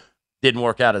Fangio didn't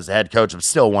work out as a head coach, but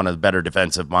still one of the better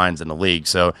defensive minds in the league.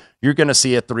 So you're going to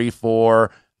see a 3-4.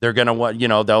 They're going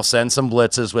to, they'll send some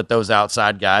blitzes with those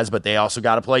outside guys, but they also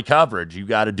got to play coverage. You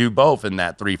got to do both in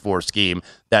that 3-4 scheme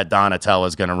that Donatell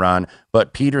is going to run.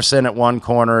 But Peterson at one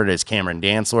corner, it is Cameron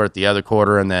Dantzler at the other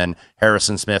quarter, and then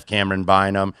Harrison Smith, Cameron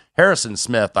Bynum. Harrison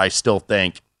Smith, I still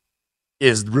think,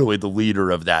 is really the leader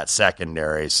of that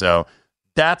secondary. So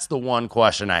that's the one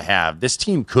question I have. This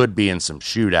team could be in some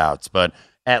shootouts, but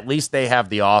at least they have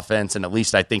the offense, and at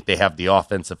least I think they have the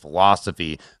offensive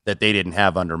philosophy that they didn't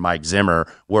have under Mike Zimmer,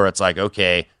 where it's like,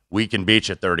 okay, we can beat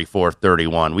you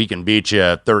 34-31. We can beat you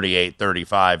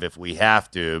 38-35 if we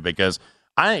have to, because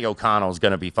I think O'Connell's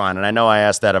going to be fine. And I know I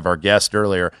asked that of our guest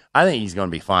earlier. I think he's going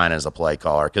to be fine as a play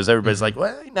caller, because everybody's like,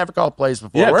 well, he never called plays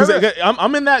before. Yeah, because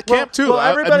I'm in that camp too,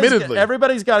 admittedly.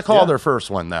 Everybody's got to call their first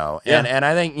one, though. Yeah. And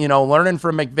I think, learning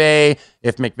from McVay,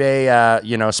 if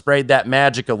McVay, sprayed that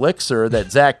magic elixir that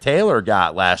Zach Taylor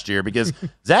got last year, because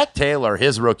Zach Taylor,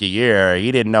 his rookie year,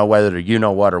 he didn't know whether to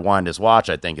or wind his watch,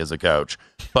 I think, as a coach.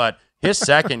 But his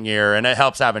second year, and it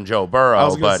helps having Joe Burrow. I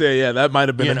was going to say, that might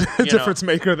have been a difference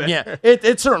maker there. Yeah,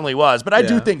 it certainly was. But I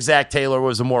do think Zach Taylor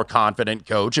was a more confident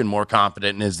coach and more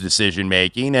confident in his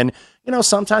decision-making. And,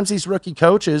 sometimes these rookie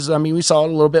coaches, we saw it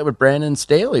a little bit with Brandon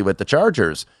Staley with the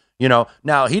Chargers.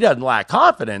 Now he doesn't lack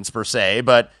confidence per se,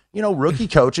 but, rookie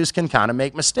coaches can kind of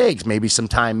make mistakes, maybe some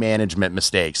time management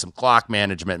mistakes, some clock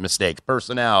management mistakes,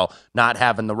 personnel, not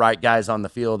having the right guys on the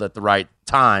field at the right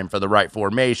time for the right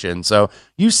formation. So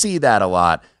you see that a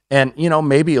lot. And,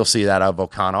 maybe you'll see that of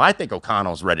O'Connell. I think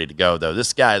O'Connell's ready to go, though.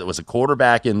 This guy that was a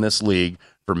quarterback in this league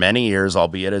for many years,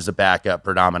 albeit as a backup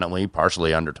predominantly,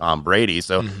 partially under Tom Brady.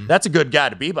 So that's a good guy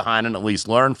to be behind and at least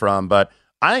learn from. But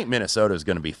I think Minnesota is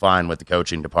going to be fine with the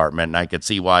coaching department, and I could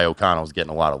see why O'Connell's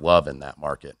getting a lot of love in that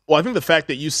market. Well, I think the fact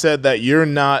that you said that you're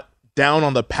not down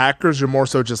on the Packers, you're more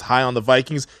so just high on the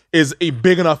Vikings, is a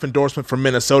big enough endorsement for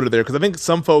Minnesota there, because I think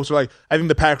some folks are like, I think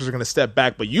the Packers are going to step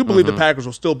back, but you believe the Packers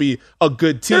will still be a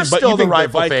good team. They're but still you think the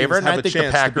rightful the Vikings favorite, and have I a think chance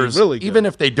the Packers, to be really good. even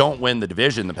if they don't win the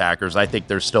division, the Packers, I think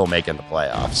they're still making the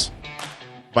playoffs.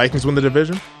 Vikings win the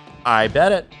division? I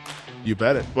bet it. You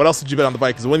bet it. What else did you bet on the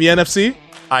Vikings? Win the NFC?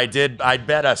 I did. I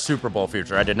bet a Super Bowl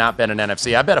future. I did not bet an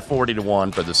NFC. I bet a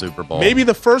 40-1 for the Super Bowl. Maybe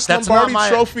the first Lombardi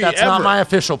trophy That's ever. not my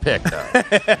official pick,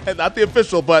 though. Not the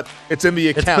official, but it's in the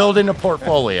account. It's building a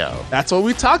portfolio. That's what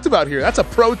we talked about here. That's a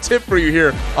pro tip for you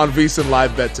here on VSiN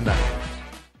Live Bet tonight.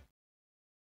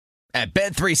 At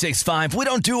Bet365, we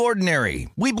don't do ordinary.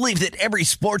 We believe that every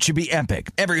sport should be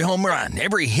epic. Every home run,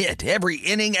 every hit, every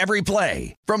inning, every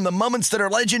play. From the moments that are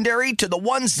legendary to the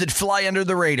ones that fly under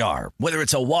the radar. Whether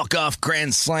it's a walk-off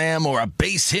grand slam or a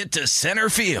base hit to center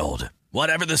field.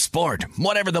 Whatever the sport,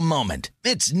 whatever the moment.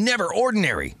 It's never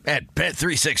ordinary at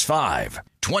Bet365.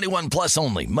 21 plus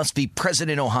only. Must be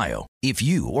present in Ohio. If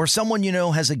you or someone you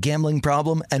know has a gambling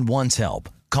problem and wants help,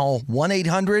 call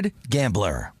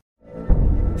 1-800-GAMBLER.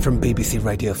 From BBC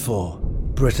Radio 4,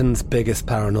 Britain's biggest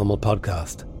paranormal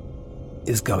podcast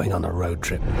is going on a road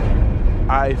trip.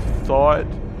 I thought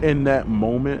in that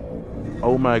moment,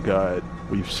 oh my God,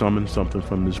 we've summoned something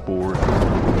from this board.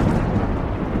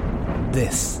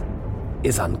 This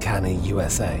is Uncanny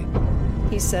USA.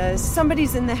 He says,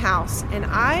 somebody's in the house, and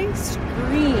I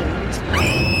screamed.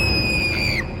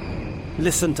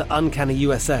 Listen to Uncanny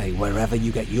USA wherever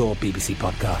you get your BBC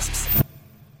podcasts,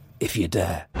 if you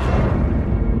dare.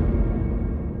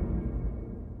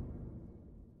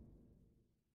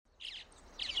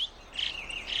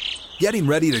 Getting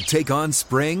ready to take on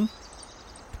spring?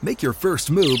 Make your first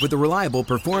move with the reliable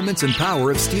performance and power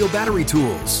of Steel battery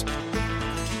tools.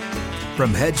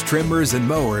 From hedge trimmers and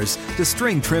mowers to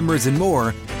string trimmers and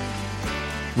more,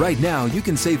 right now you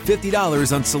can save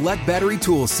 $50 on select battery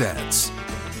tool sets.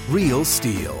 Real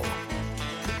Steel.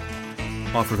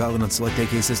 Offer valid on select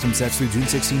AK system sets through June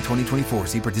 16, 2024.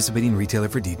 See participating retailer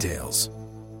for details.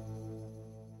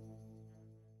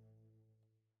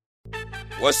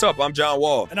 What's up? I'm John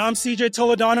Wall. And I'm CJ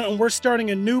Toledano, and we're starting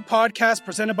a new podcast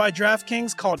presented by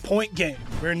DraftKings called Point Game.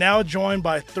 We're now joined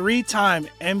by three-time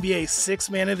NBA Sixth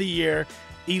Man of the Year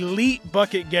elite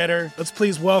bucket getter. Let's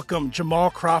please welcome Jamal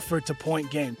Crawford to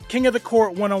Point Game. King of the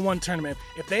Court one-on-one tournament.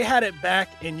 If they had it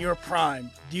back in your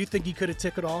prime, do you think you could have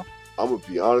took it all? I'm going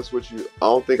to be honest with you. I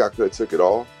don't think I could have took it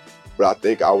all, but I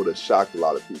think I would have shocked a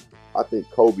lot of people. I think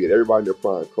Kobe and everybody in their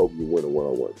prime, Kobe would win a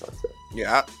one-on-one contest.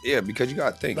 Yeah, because you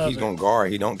got to think he's going to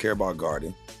guard. He don't care about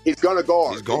guarding. He's going to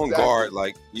guard. He's going to guard.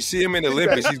 Like, you see him in the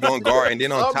Olympics, he's going to guard. And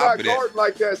then on top of that. I'm not guarding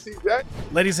like that, CJ.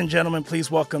 Ladies and gentlemen, please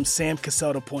welcome Sam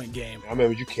Cassell to Point Game. I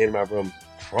remember you came to my room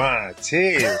crying,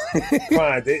 tears,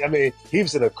 crying. I mean, he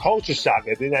was in a culture shock.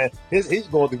 And then he's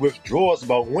going through withdrawals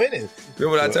about winning.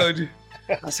 Remember what I told you?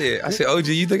 I said, OG,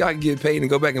 you think I can get paid and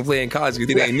go back and play in college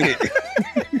because it ain't it?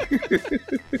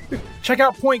 Check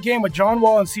out Point Game with John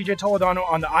Wall and CJ Toledano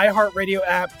on the iHeartRadio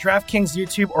app, DraftKings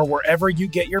YouTube, or wherever you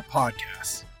get your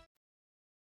podcasts.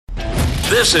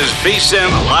 This is VSiN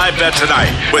Live Bet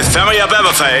Tonight with Femi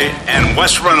Abebefe and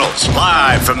Wes Reynolds,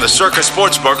 live from the Circa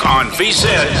Sportsbook on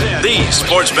VSiN, the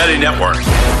sports betting network.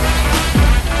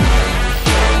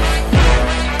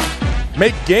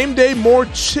 Make game day more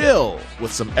chill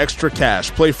with some extra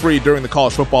cash. Play free during the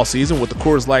college football season with the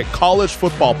Coors Light College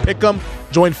Football Pick'em.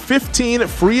 Join 15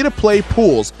 free-to-play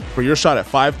pools for your shot at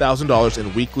 $5,000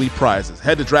 in weekly prizes.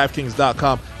 Head to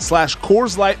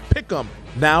DraftKings.com/Coors Light Pick'em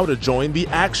now to join the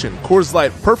action. Coors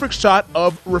Light, perfect shot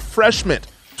of refreshment.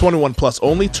 21 plus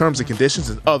only. Terms and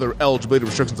conditions and other eligibility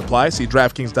restrictions apply. See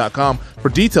DraftKings.com for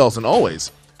details, and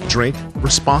always drink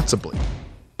responsibly.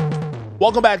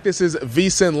 Welcome back. This is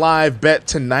VSiN Live Bet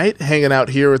Tonight, hanging out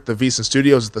here at the VSiN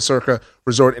Studios at the Circa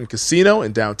Resort and Casino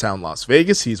in downtown Las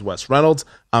Vegas. He's Wes Reynolds.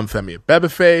 I'm Femi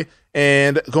Abebefe.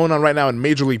 And going on right now in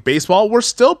Major League Baseball, we're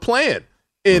still playing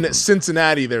in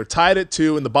Cincinnati. They're tied at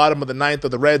 2 in the bottom of the ninth.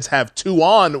 The Reds have 2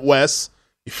 on, Wes.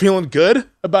 You feeling good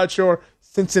about your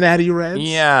Cincinnati Reds?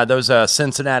 Yeah, those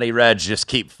Cincinnati Reds just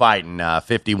keep fighting,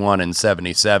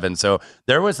 51-77. So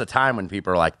there was a time when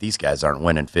people were like, these guys aren't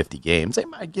winning 50 games. They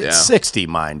might get 60,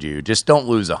 mind you. Just don't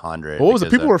lose 100. What was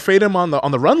it? People were fading him on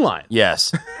the run line.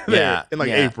 Yes. Yeah. in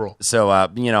April. So,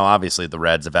 obviously the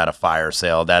Reds have had a fire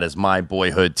sale. That is my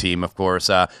boyhood team, of course.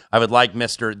 I would like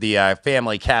the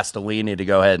family Castellini to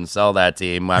go ahead and sell that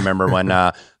team. I remember when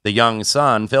the young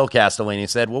son, Phil Castellini,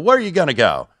 said, well, where are you going to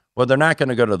go? Well, they're not going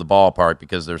to go to the ballpark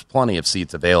because there's plenty of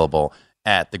seats available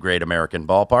at the Great American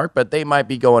Ballpark, but they might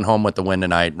be going home with the win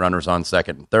tonight. Runners on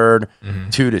second and third,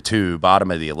 2-2,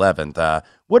 bottom of the 11th.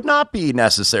 Would not be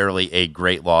necessarily a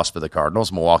great loss for the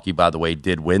Cardinals. Milwaukee, by the way,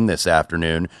 did win this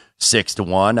afternoon,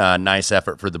 6-1. Nice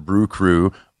effort for the Brew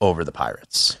Crew over the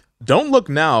Pirates. Don't look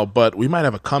now, but we might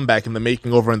have a comeback in the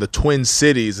making over in the Twin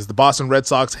Cities as the Boston Red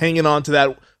Sox hanging on to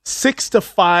that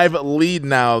 6-5 lead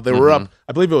now. They were up,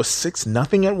 I believe it was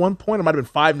 6-0 at one point. It might have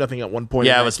been 5-0 at one point.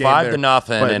 Yeah, it was 5-0.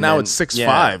 But now it's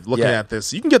 6-5 looking at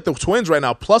this. You can get the Twins right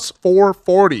now, plus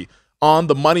 440 on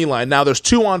the money line. Now there's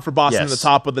 2 on for Boston in the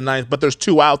top of the ninth, but there's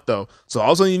 2 out, though. So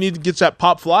also you need to get that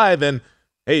pop fly, then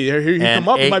hey, here you come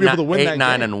up. You might be able to win that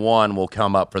game. 8-9-1 will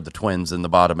come up for the Twins in the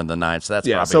bottom of the ninth. So that's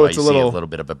probably so why it's you see a little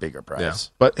bit of a bigger price. Yeah.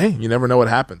 But hey, you never know what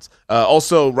happens.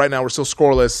 Also, right now we're still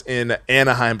scoreless in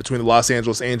Anaheim between the Los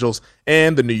Angeles Angels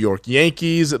and the New York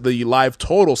Yankees. The live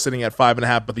total sitting at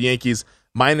 5.5, but the Yankees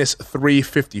minus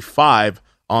 355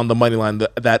 on the money line.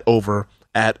 That over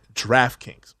at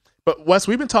DraftKings. But Wes,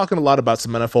 we've been talking a lot about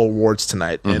some NFL awards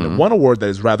tonight, and one award that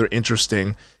is rather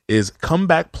interesting is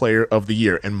Comeback Player of the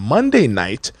Year. And Monday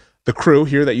night, the crew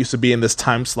here that used to be in this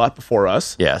time slot before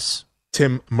us,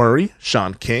 Tim Murray,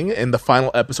 Sean King, in the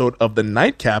final episode of the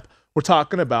Nightcap, we're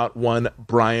talking about one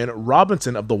Brian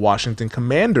Robinson of the Washington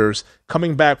Commanders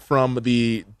coming back from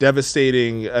the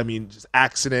devastating, just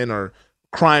accident or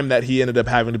crime that he ended up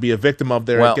having to be a victim of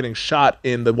there, getting shot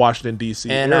in the Washington, D.C.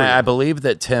 And area. I believe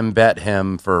that Tim bet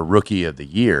him for Rookie of the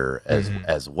Year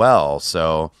as well.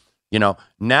 So,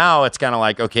 now it's kind of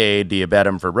like, okay, do you bet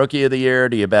him for Rookie of the Year?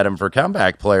 Do you bet him for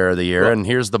Comeback Player of the Year? Well, and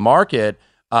here's the market.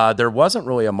 There wasn't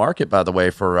really a market, by the way,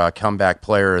 for Comeback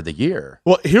Player of the Year.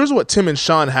 Well, here's what Tim and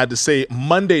Sean had to say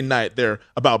Monday night there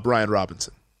about Brian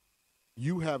Robinson.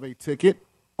 You have a ticket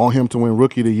on him to win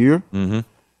Rookie of the Year.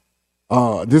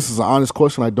 This is an honest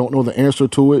question. I don't know the answer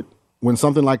to it when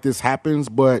something like this happens,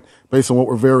 but based on what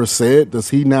Rivera said,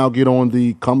 does he now get on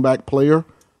the Comeback Player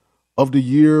of the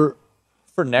Year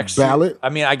for next ballot?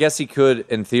 year? I guess he could,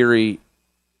 in theory,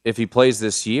 if he plays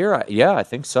this year. Yeah, I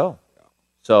think so.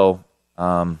 So,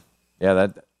 that.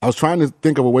 I was trying to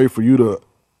think of a way for you to,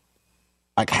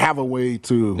 have a way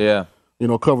to,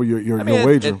 cover your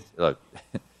wager. Look.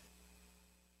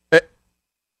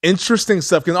 Interesting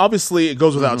stuff. And obviously, it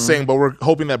goes without saying, but we're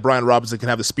hoping that Brian Robinson can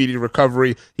have a speedy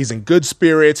recovery. He's in good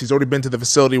spirits. He's already been to the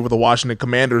facility with the Washington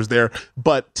Commanders there.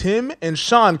 But Tim and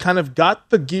Sean kind of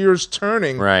got the gears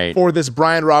turning for this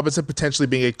Brian Robinson potentially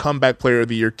being a comeback player of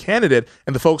the year candidate.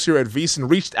 And the folks here at VSiN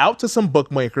reached out to some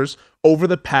bookmakers over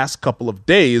the past couple of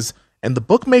days, and the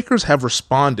bookmakers have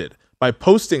responded by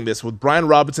posting this with Brian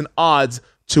Robinson odds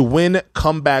to win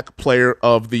comeback player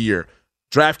of the year.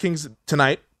 DraftKings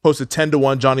tonight posted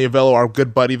 10-1. Johnny Avello, our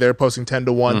good buddy there, posting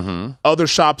 10-1. Other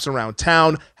shops around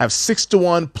town have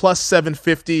 6-1 plus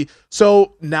 750.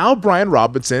 So now Brian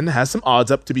Robinson has some odds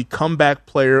up to be comeback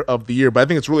player of the year. But I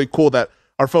think it's really cool that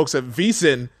our folks at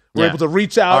VSiN were able to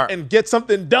reach out and get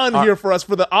something done here for us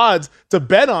for the odds to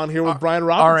bet on here with Brian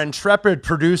Robinson. Our intrepid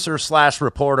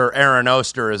producer/reporter, Aaron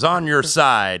Oster, is on your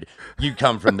side. You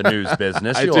come from the news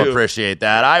business. You'll appreciate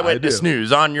that. Eyewitness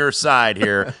News on your side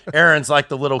here. Aaron's like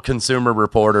the little consumer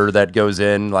reporter that goes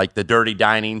in like the dirty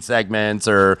dining segments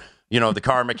or the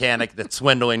car mechanic that's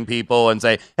swindling people and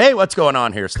say, hey, what's going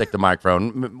on here? Stick the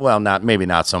microphone. Well, maybe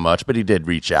not so much, but he did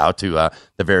reach out to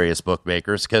the various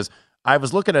bookmakers because I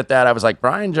was looking at that. I was like,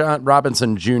 Brian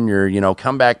Robinson Jr.,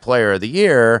 comeback player of the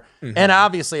year. And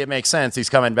obviously it makes sense. He's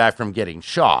coming back from getting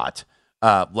shot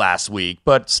last week,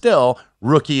 but still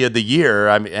rookie of the year.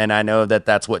 And I know that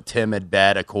that's what Tim had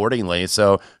bet accordingly.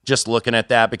 So just looking at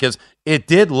that, because it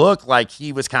did look like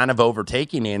he was kind of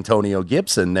overtaking Antonio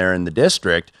Gibson there in the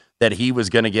district, that he was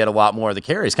going to get a lot more of the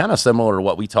carries, kind of similar to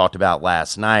what we talked about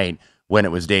last night when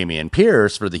it was Dameon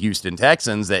Pierce for the Houston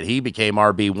Texans, that he became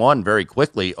RB1 very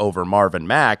quickly over Marlon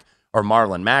Mack,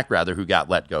 who got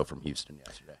let go from Houston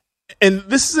yesterday. And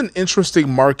this is an interesting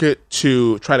market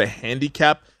to try to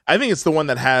handicap. I think it's the one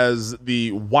that has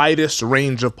the widest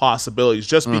range of possibilities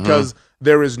just because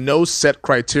there is no set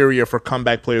criteria for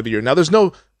comeback player of the year. Now, there's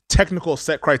no technical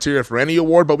set criteria for any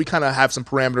award, but we kind of have some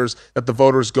parameters that the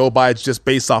voters go by. It's just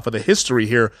based off of the history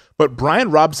here. But Brian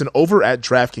Robinson over at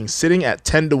DraftKings sitting at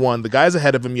 10-1. The guys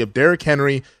ahead of him, you have Derrick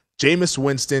Henry, Jameis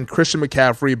Winston, Christian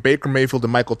McCaffrey, Baker Mayfield,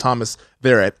 and Michael Thomas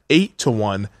there at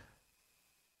 8-1.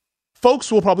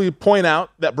 Folks will probably point out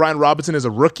that Brian Robinson is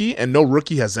a rookie, and no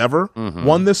rookie has ever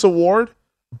won this award.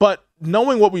 But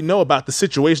knowing what we know about the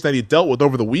situation that he dealt with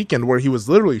over the weekend where he was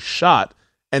literally shot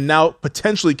and now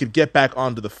potentially could get back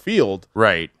onto the field,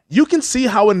 you can see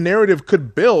how a narrative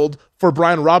could build for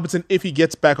Brian Robinson if he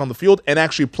gets back on the field and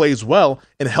actually plays well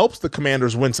and helps the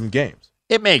Commanders win some games.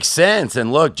 It makes sense.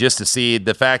 And look, just to see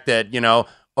the fact that,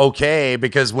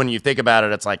 because when you think about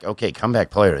it, it's like, okay, comeback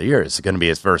player of the year is going to be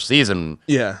his first season.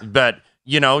 Yeah. But,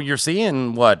 you're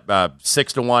seeing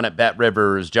 6-1 at Bet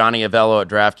Rivers, Johnny Avello at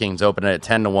DraftKings opening at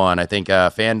 10-1. I think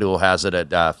FanDuel has it at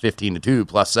 15-2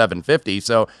 plus 750.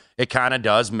 So it kind of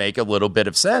does make a little bit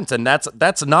of sense. And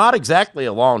that's not exactly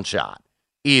a long shot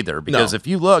either, because if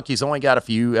you look, he's only got a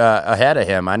few ahead of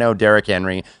him. I know Derrick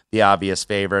Henry, the obvious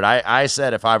favorite. I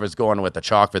said if I was going with the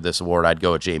chalk for this award, I'd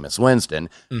go with Jameis Winston.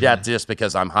 That's just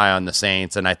because I'm high on the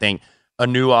Saints, and I think a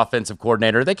new offensive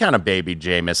coordinator, they kind of babied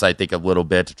Jameis, I think, a little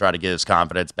bit to try to get his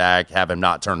confidence back, have him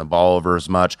not turn the ball over as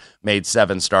much. Made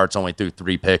 7 starts, only threw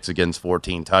 3 picks against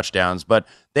 14 touchdowns. But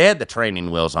they had the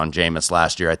training wheels on Jameis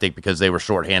last year, I think, because they were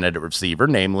shorthanded at receiver,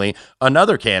 namely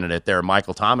another candidate there,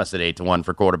 Michael Thomas at 8-1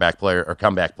 for quarterback player or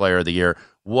comeback player of the year,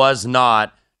 was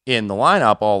not in the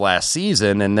lineup all last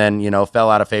season, and then,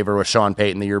 fell out of favor with Sean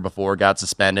Payton the year before, got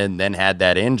suspended, and then had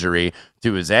that injury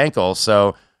to his ankle.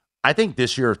 So I think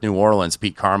this year with New Orleans,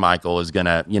 Pete Carmichael is going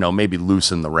to, maybe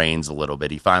loosen the reins a little bit.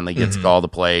 He finally gets to call the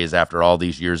plays after all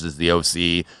these years as the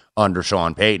OC under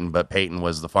Sean Payton, but Payton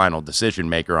was the final decision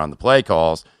maker on the play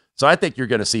calls. So I think you're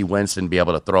going to see Winston be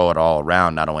able to throw it all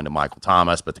around, not only to Michael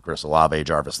Thomas, but to Chris Olave,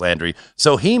 Jarvis Landry.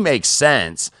 So he makes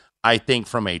sense, I think,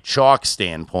 from a chalk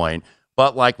standpoint.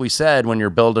 But like we said, when you're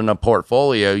building a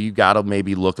portfolio, you got to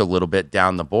maybe look a little bit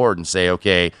down the board and say,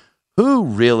 okay, who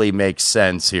really makes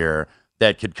sense here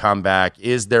that could come back?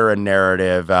 Is there a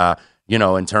narrative,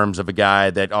 in terms of a guy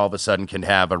that all of a sudden can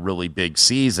have a really big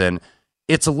season?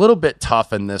 It's a little bit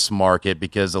tough in this market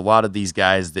because a lot of these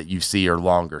guys that you see are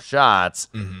longer shots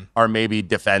are maybe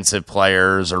defensive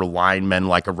players or linemen,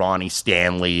 like a Ronnie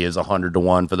Stanley is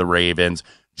 100-1 for the Ravens.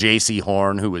 J.C.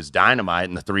 Horn, who was dynamite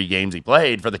in the 3 games he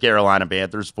played for the Carolina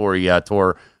Panthers before he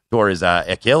tore his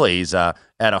Achilles at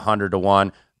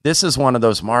 100-1. This is one of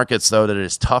those markets, though, that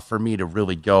is tough for me to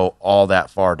really go all that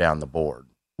far down the board.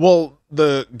 Well,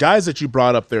 the guys that you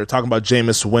brought up there, talking about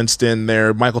Jameis Winston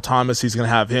there, Michael Thomas, he's going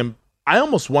to have him. I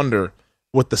almost wonder,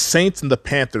 with the Saints and the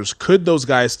Panthers, could those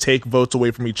guys take votes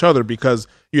away from each other? Because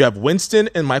you have Winston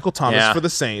and Michael Thomas for the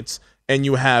Saints. and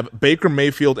you have Baker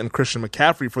Mayfield and Christian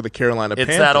McCaffrey for the Carolina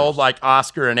Panthers. It's that old like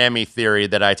Oscar and Emmy theory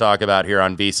that I talk about here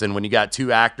on VSiN. When you got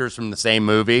two actors from the same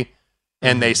movie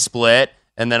and they split,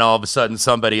 and then all of a sudden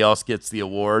somebody else gets the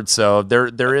award. So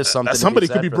there is something. Somebody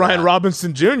to be said could be for Brian that.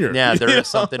 Robinson Jr. Yeah, there is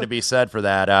something to be said for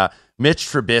that. Mitch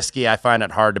Trubisky, I find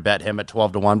it hard to bet him at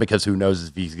 12-1 because who knows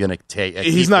if he's going to take.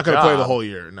 He's not going to play the whole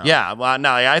year. No. Yeah, well,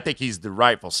 no, I think he's the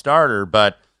rightful starter,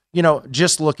 but.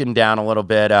 Just looking down a little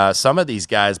bit, some of these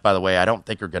guys, by the way, I don't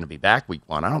think are going to be back week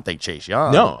 1. I don't think Chase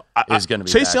Young is going to be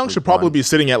Chase back Young week should probably 1. be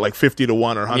sitting at like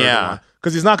 50-1 or 100-1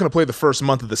 because he's not going to play the first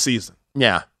month of the season.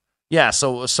 Yeah. Yeah,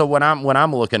 so when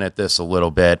I'm looking at this a little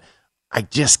bit, I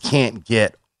just can't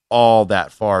get all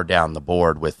that far down the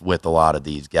board with a lot of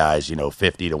these guys,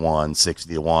 50-1,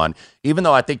 60-1, even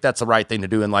though I think that's the right thing to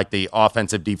do in like the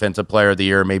offensive defensive player of the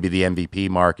year, maybe the MVP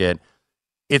market.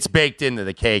 It's baked into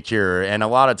the cake here, and a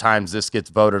lot of times this gets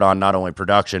voted on not only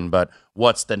production, but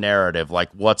what's the narrative, like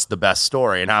what's the best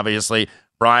story. And obviously,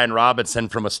 Brian Robinson,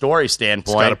 from a story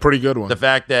standpoint, got a pretty good one. The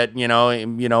fact that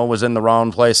was in the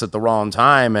wrong place at the wrong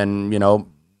time, and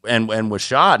and was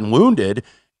shot and wounded,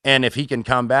 and if he can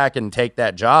come back and take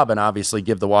that job, and obviously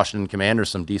give the Washington Commanders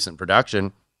some decent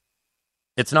production.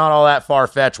 It's not all that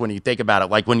far-fetched when you think about it.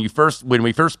 Like when we first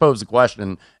posed the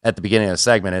question at the beginning of the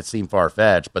segment, it seemed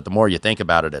far-fetched, but the more you think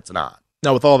about it, it's not.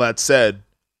 Now, with all that said,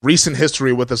 recent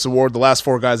history with this award, the last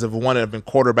 4 guys have won it have been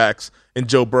quarterbacks in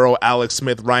Joe Burrow, Alex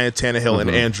Smith, Ryan Tannehill, and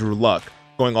Andrew Luck,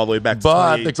 going all the way back to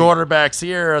 2018. But the quarterbacks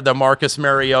here are the Marcus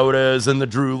Mariotas and the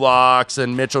Drew Locks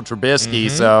and Mitchell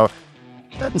Trubisky, so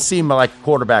it doesn't seem like a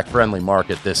quarterback-friendly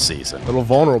market this season. A little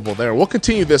vulnerable there. We'll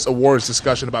continue this awards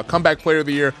discussion about comeback player of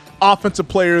the year, offensive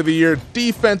player of the year,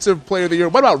 defensive player of the year.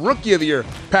 What about rookie of the year?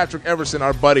 Patrick Everson,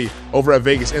 our buddy over at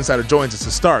Vegas Insider, joins us to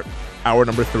start hour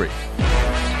number 3.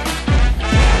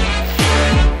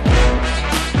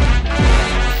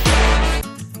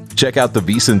 Check out the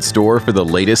VSiN store for the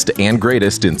latest and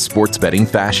greatest in sports betting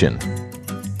fashion.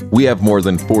 We have more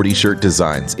than 40 shirt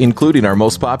designs, including our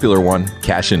most popular one,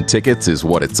 Cash and Tickets is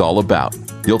what it's all about.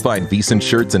 You'll find VSiN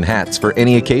shirts and hats for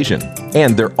any occasion.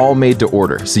 And they're all made to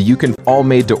order, so you can all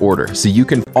made to order.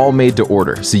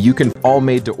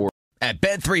 At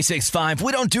Bet365,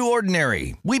 we don't do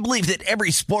ordinary. We believe that every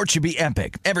sport should be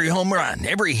epic. Every home run,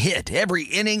 every hit, every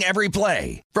inning, every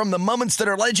play. From the moments that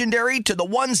are legendary to the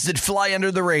ones that fly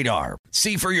under the radar.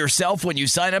 See for yourself when you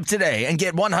sign up today and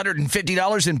get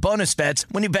 $150 in bonus bets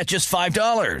when you bet just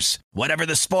 $5. Whatever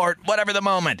the sport, whatever the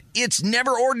moment, it's never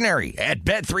ordinary at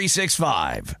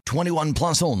Bet365. 21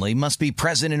 plus only. Must be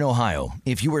present in Ohio.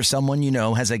 If you or someone you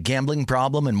know has a gambling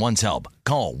problem and wants help,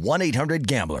 call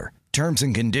 1-800-GAMBLER. Terms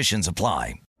and conditions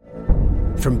apply.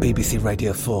 From BBC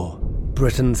Radio 4,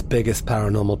 Britain's biggest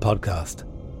paranormal podcast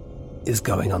is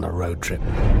going on a road trip.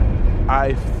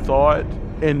 I thought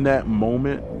in that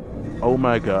moment, oh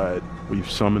my God, we've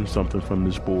summoned something from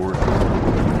this board.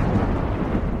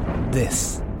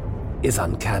 This is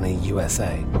Uncanny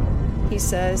USA. He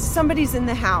says, somebody's in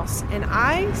the house, and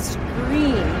I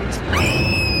screamed.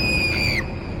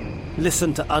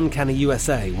 Listen to Uncanny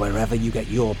USA wherever you get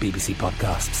your BBC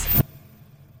podcasts,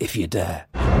 if you dare.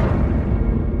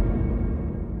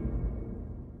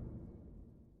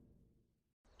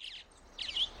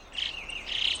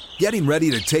 Getting ready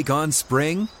to take on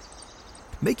spring?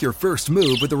 Make your first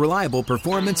move with the reliable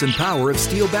performance and power of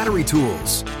Steel battery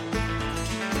tools.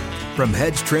 From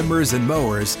hedge trimmers and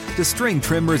mowers to string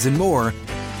trimmers and more,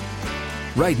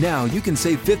 right now you can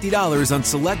save $50 on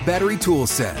select battery tool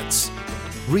sets.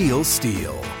 Real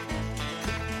Steel.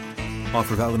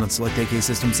 Offer valid on select AK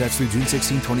system sets through June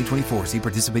 16, 2024. See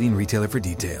participating retailer for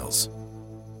details.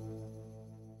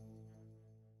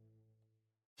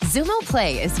 Xumo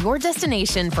Play is your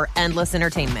destination for endless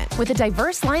entertainment. With a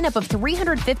diverse lineup of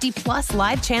 350 plus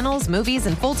live channels, movies,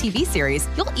 and full TV series,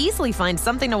 you'll easily find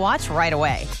something to watch right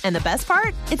away. And the best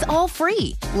part? It's all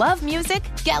free. Love music?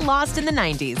 Get lost in the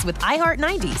 90s with iHeart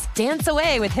 90s, dance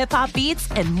away with hip-hop beats,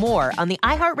 and more on the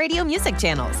iHeartRadio music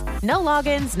channels. No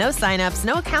logins, no signups,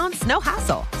 no accounts, no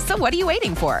hassle. So what are you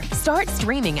waiting for? Start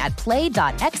streaming at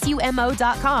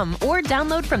play.xumo.com or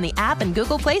download from the app and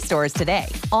Google Play stores today.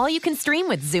 All you can stream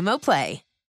with Xumo Play.